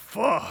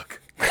 fuck.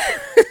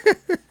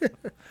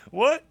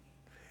 What?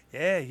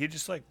 Yeah, you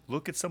just like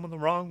look at someone the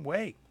wrong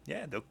way.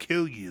 Yeah, they'll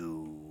kill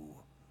you.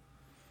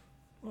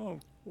 Oh,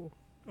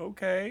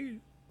 okay.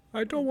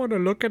 I don't want to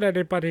look at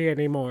anybody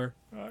anymore.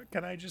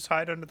 Can I just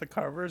hide under the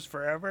covers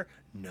forever?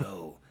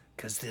 No,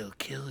 because they'll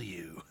kill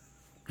you.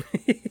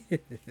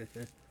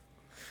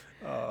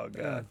 Oh,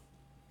 God.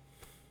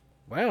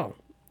 Wow.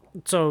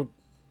 So,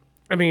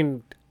 I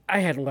mean, I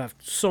had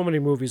left so many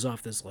movies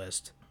off this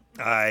list.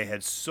 I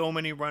had so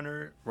many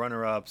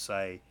runner-ups.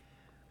 I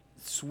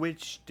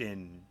switched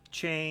and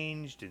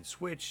changed and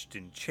switched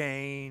and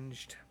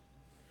changed.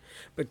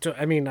 But,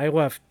 I mean, I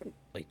left,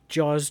 like,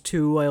 Jaws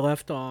 2 I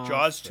left off.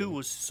 Jaws 2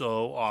 was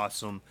so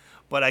awesome,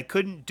 but I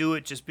couldn't do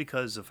it just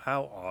because of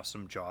how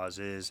awesome Jaws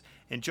is.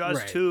 And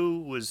Jaws 2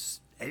 was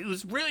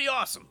really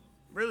awesome.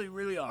 Really,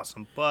 really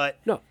awesome. But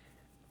no,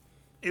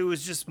 it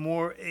was just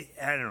more,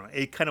 I don't know,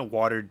 it kind of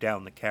watered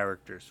down the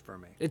characters for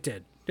me. It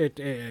did. It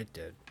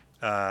did.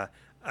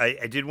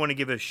 I did want to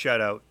give a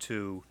shout out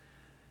to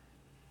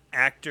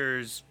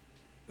actors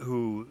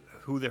who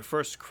their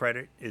first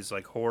credit is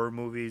like horror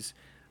movies.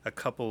 A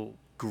couple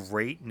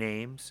great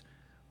names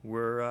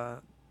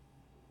were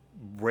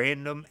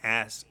random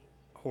ass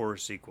horror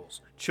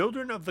sequels.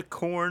 Children of the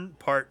Corn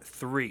Part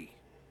 3.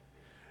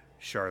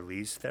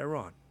 Charlize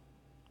Theron.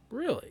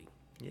 Really?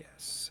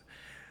 Yes.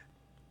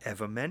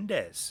 Eva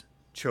Mendes.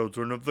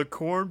 Children of the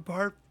Corn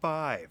Part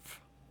 5.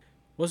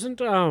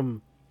 Wasn't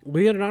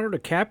Leonardo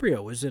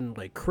DiCaprio was in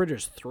like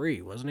Critters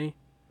 3, wasn't he?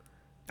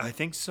 I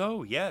think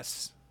so,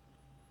 yes.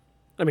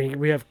 I mean,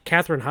 we have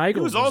Katherine Heigl.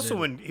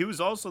 He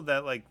was also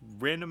that like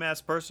random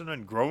ass person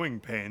on Growing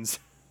Pains.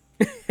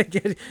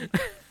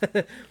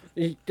 the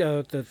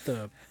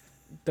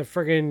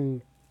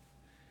friggin'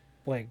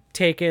 like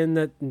Taken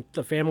that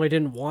the family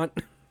didn't want.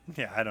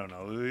 Yeah, I don't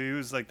know. He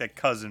was like that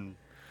cousin.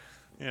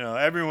 You know,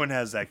 everyone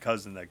has that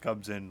cousin that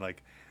comes in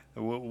like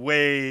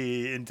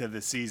way into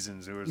the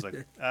seasons. It was like,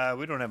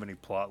 we don't have any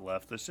plot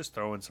left. Let's just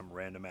throw in some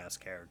random ass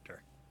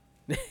character.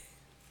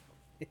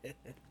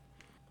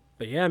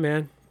 But yeah,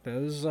 man,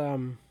 that was I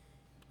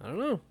don't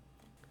know.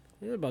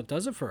 It about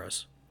does it for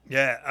us.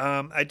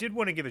 Yeah, I did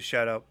want to give a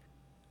shout out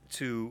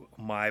to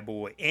my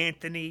boy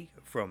Anthony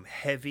from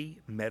Heavy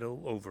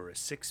Metal Over a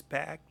Six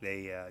Pack.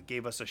 They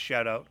gave us a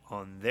shout out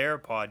on their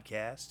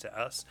podcast to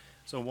us,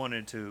 so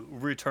wanted to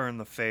return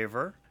the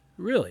favor.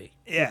 Really?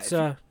 Yeah. It's,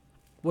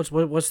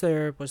 what's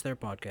their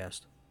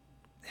podcast?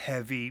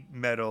 Heavy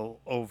Metal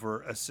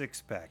Over a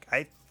Six Pack.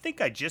 I think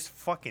I just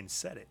fucking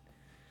said it.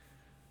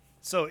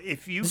 So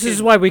if you This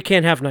is why we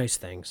can't have nice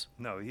things.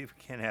 No, you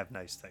can't have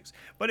nice things.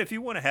 But if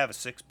you want to have a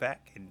six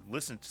pack and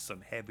listen to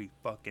some heavy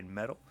fucking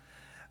metal,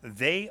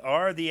 they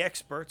are the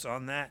experts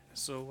on that.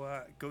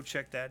 So go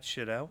check that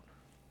shit out.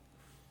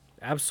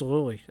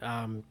 Absolutely.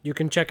 You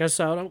can check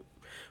us out.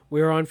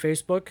 We're on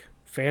Facebook,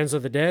 Fans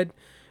of the Dead.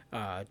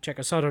 Check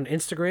us out on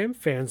Instagram,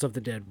 Fans of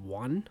the Dead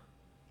 1.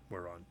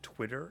 We're on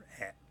Twitter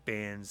at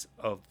Fans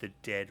of the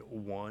Dead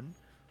 1.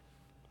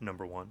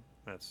 Number 1.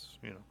 That's,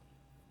 you know,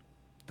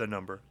 the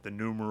number, the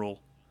numeral.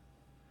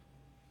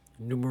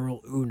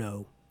 Numeral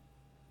uno.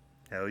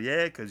 Hell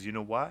yeah, because you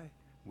know why?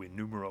 We're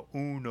numero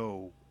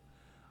uno,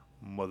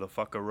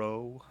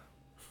 motherfuckero.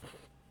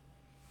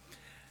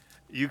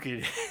 You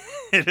can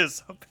hit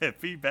us up at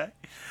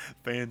feedback,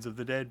 Fans of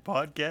the Dead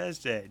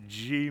Podcast at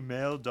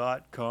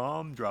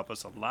gmail.com. Drop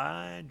us a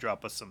line,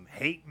 drop us some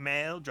hate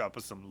mail, drop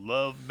us some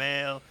love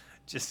mail.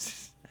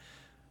 Just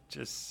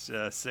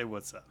say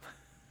what's up.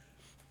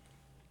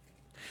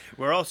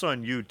 We're also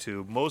on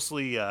YouTube.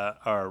 Mostly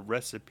our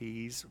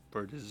recipes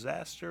for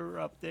disaster are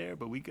up there,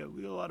 but we got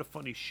a lot of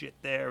funny shit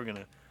there. We're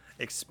gonna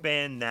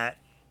expand that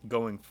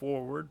going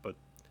forward, but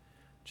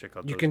check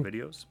out those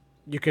videos.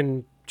 You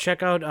can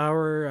check out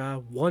our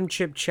one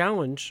chip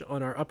challenge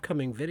on our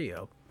upcoming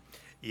video.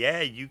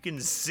 Yeah, you can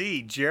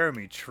see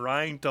Jeremy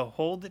trying to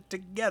hold it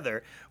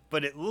together,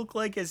 but it looked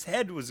like his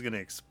head was going to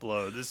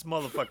explode. This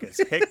motherfucker's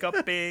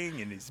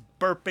hiccuping and he's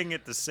burping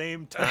at the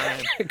same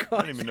time. God, I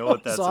don't even know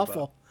what that's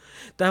awful.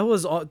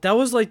 about. That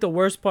was like the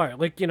worst part.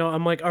 Like, you know,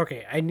 I'm like,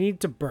 okay, I need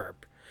to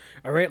burp.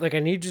 All right? Like, I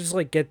need to just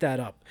like get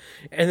that up.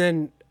 And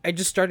then I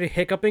just started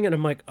hiccuping and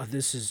I'm like, oh,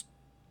 this is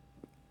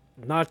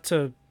not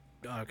to...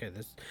 Okay,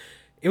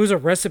 it was a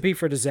recipe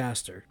for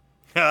disaster.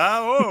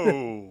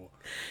 Oh!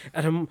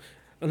 And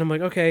And I'm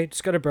like, okay,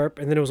 just got to burp.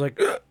 And then it was like,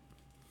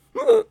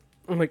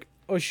 I'm like,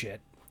 oh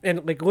shit.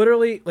 And like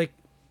literally, like,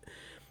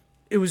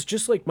 it was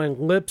just like my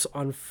lips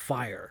on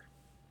fire.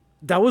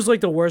 That was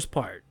like the worst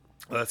part.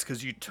 Well, that's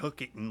because you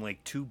took it in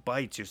like 2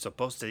 bites. You're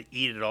supposed to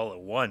eat it all at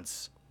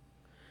once.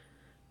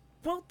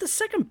 Well, the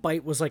second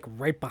bite was like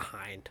right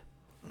behind.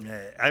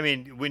 I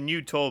mean, when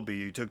you told me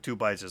you took 2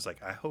 bites, it's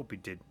like, I hope he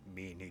didn't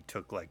mean he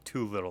took like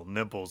 2 little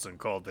nibbles and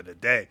called it a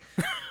day.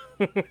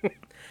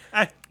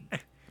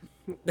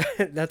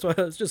 That's why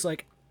I was just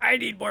like, I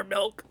need more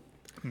milk.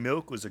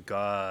 Milk was a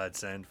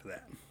godsend for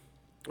that.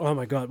 Oh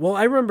my God. Well,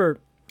 I remember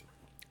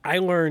I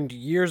learned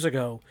years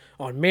ago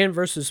on Man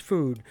vs.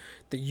 Food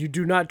that you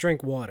do not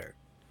drink water.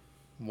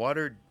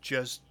 Water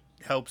just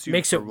helps you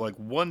Makes for it- like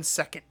 1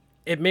 second.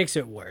 It makes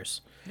it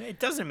worse. It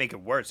doesn't make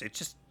it worse. It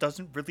just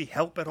doesn't really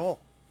help at all.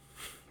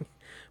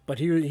 But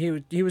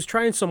he was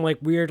trying some like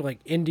weird like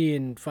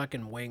Indian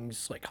fucking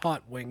wings, like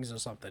hot wings or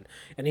something,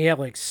 and he had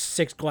like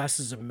 6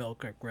 glasses of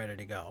milk like ready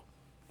to go.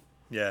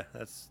 Yeah,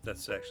 that's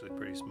actually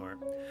pretty smart.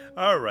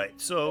 All right,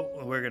 so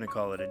we're gonna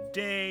call it a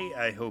day.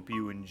 I hope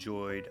you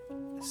enjoyed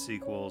the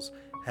sequels.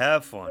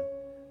 Have fun.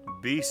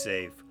 Be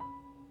safe.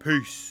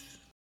 Peace.